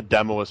 The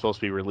demo was supposed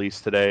to be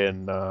released today,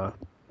 and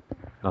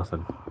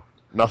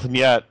nothing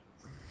yet.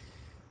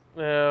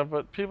 Yeah,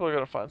 but people are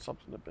gonna find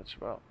something to bitch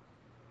about.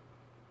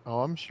 Oh,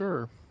 I'm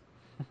sure.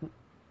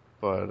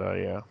 But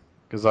yeah,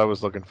 because I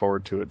was looking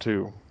forward to it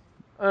too.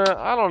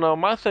 I don't know.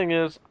 My thing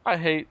is, I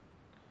hate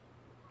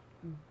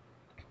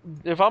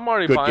if I'm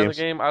already buying the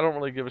game, I don't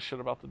really give a shit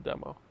about the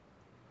demo.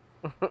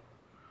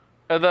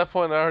 At that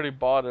point, I already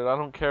bought it. I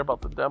don't care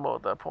about the demo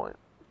at that point.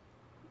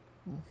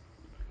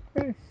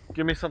 Okay.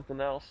 Give me something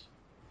else.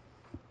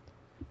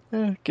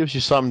 It gives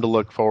you something to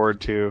look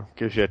forward to.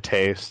 Gives you a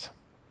taste.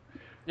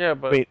 Yeah,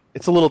 but I mean,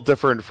 it's a little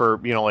different for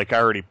like I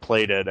already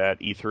played it at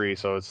E3,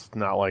 so it's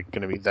not like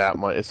going to be that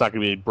much. It's not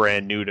going to be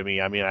brand new to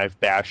me. I mean, I've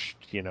bashed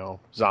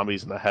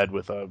zombies in the head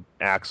with an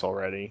axe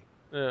already.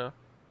 Yeah.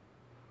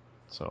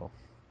 So,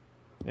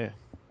 yeah,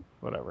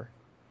 whatever.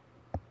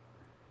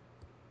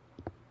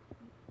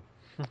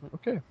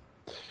 Okay.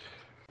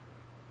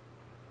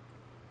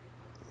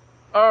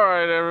 All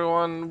right,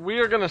 everyone. We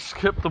are going to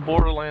skip the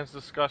Borderlands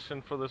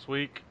discussion for this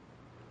week.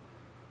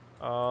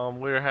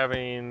 We're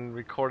having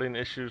recording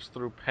issues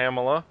through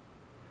Pamela.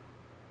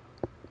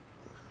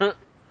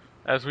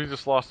 As we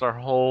just lost our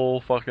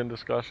whole fucking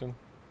discussion.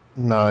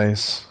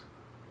 Nice.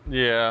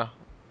 Yeah.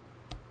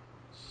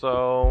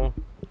 So,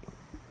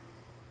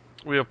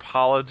 we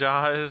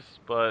apologize,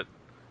 but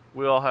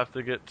we all have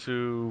to get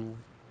to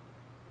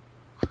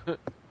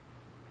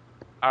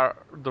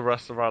the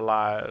rest of our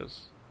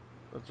lives.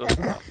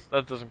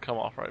 That doesn't come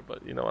off right,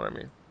 but you know what I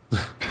mean.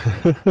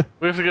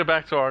 We have to get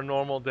back to our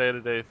normal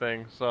day-to-day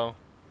thing, so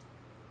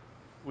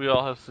we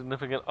all have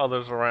significant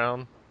others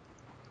around.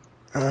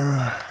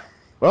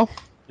 Well,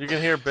 you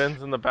can hear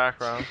Ben's in the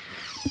background.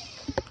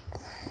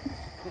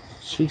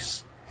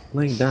 She's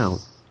laying down.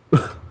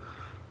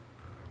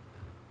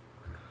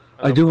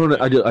 I do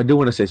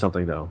want to say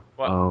something though.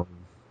 What?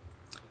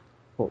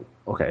 Well,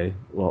 okay.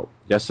 Well,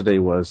 yesterday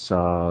was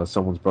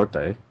someone's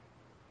birthday.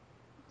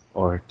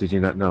 Or did you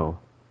not know?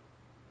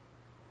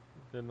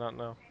 Did not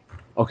know.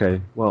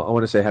 Okay, well, I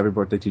want to say happy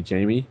birthday to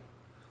Jamie.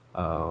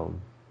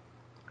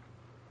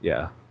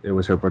 Yeah, it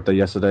was her birthday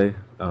yesterday.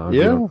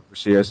 Yeah.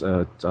 She is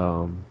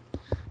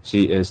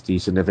the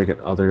significant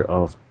other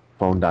of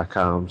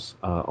Phone.com's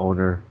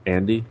owner,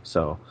 Andy.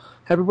 So,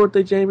 Happy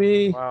birthday,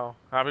 Jamie! Wow.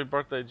 Happy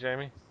birthday,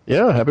 Jamie.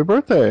 Yeah, happy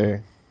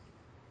birthday.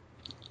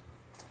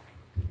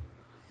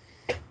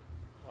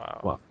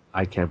 Wow. Well,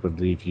 I can't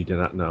believe you did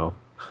not know.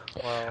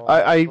 Well,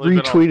 I it's only been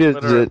on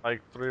retweeted Twitter in it,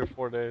 like 3 or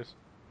 4 days.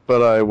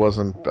 but I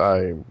wasn't.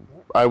 I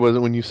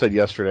wasn't when you said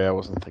yesterday. I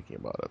wasn't thinking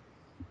about it.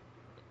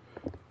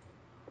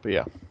 But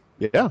yeah,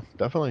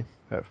 definitely.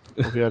 Hope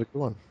you had a good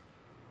one.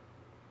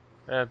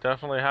 Yeah,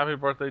 definitely. Happy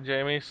birthday,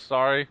 Jamie.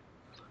 Sorry.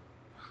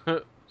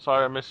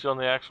 Sorry I missed you on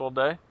the actual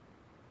day.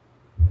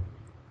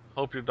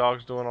 Hope your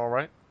dog's doing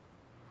alright.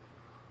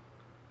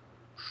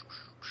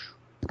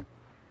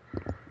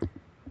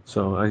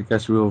 So I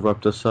guess we will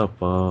wrap this up.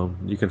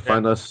 You can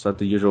find us at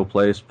the usual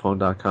place,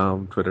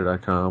 pwn.com,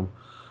 twitter.com.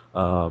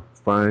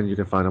 Brian, you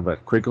can find him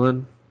at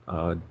Quiglin.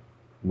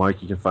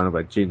 Mike, you can find him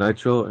at G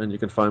Nitro, and you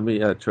can find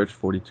me at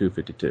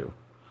Church4252.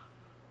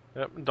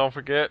 Yep, and don't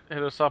forget,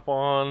 hit us up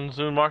on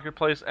Zune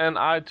Marketplace and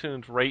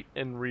iTunes. Rate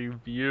and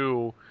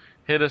review.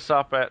 Hit us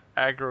up at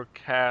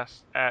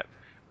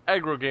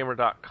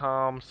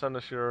agrocast@agrogamer.com. Send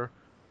us your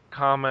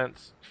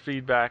comments,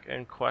 feedback,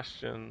 and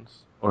questions.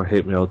 Or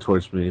hate mail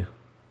towards me.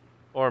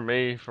 Or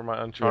me for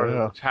my Uncharted,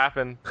 which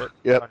happened. But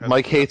Yep,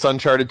 Mike hates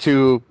Uncharted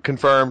 2,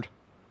 confirmed.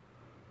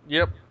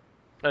 Yep,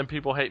 and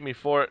people hate me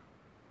for it.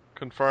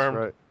 Confirmed.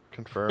 That's right,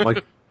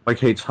 confirmed. Mike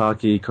hates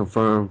hockey,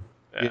 confirmed.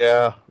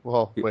 Yeah,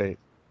 well, wait.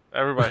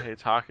 Everybody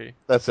hates hockey.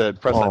 That's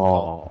it. Press end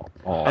call.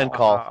 End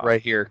call,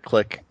 right here.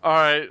 Click.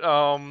 Alright,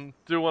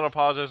 do want to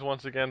apologize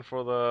once again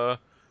for the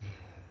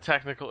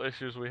technical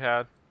issues we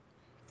had.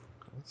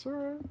 That's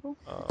alright.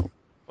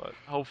 But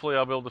hopefully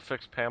I'll be able to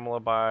fix Pamela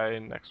by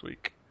next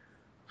week.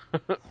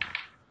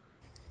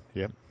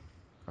 Yep.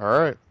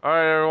 Alright.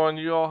 Alright, everyone,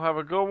 you all have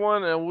a good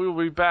one, and we'll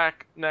be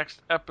back next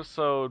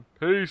episode.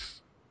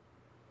 Peace.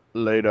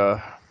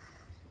 Later.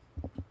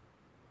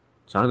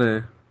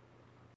 Sane.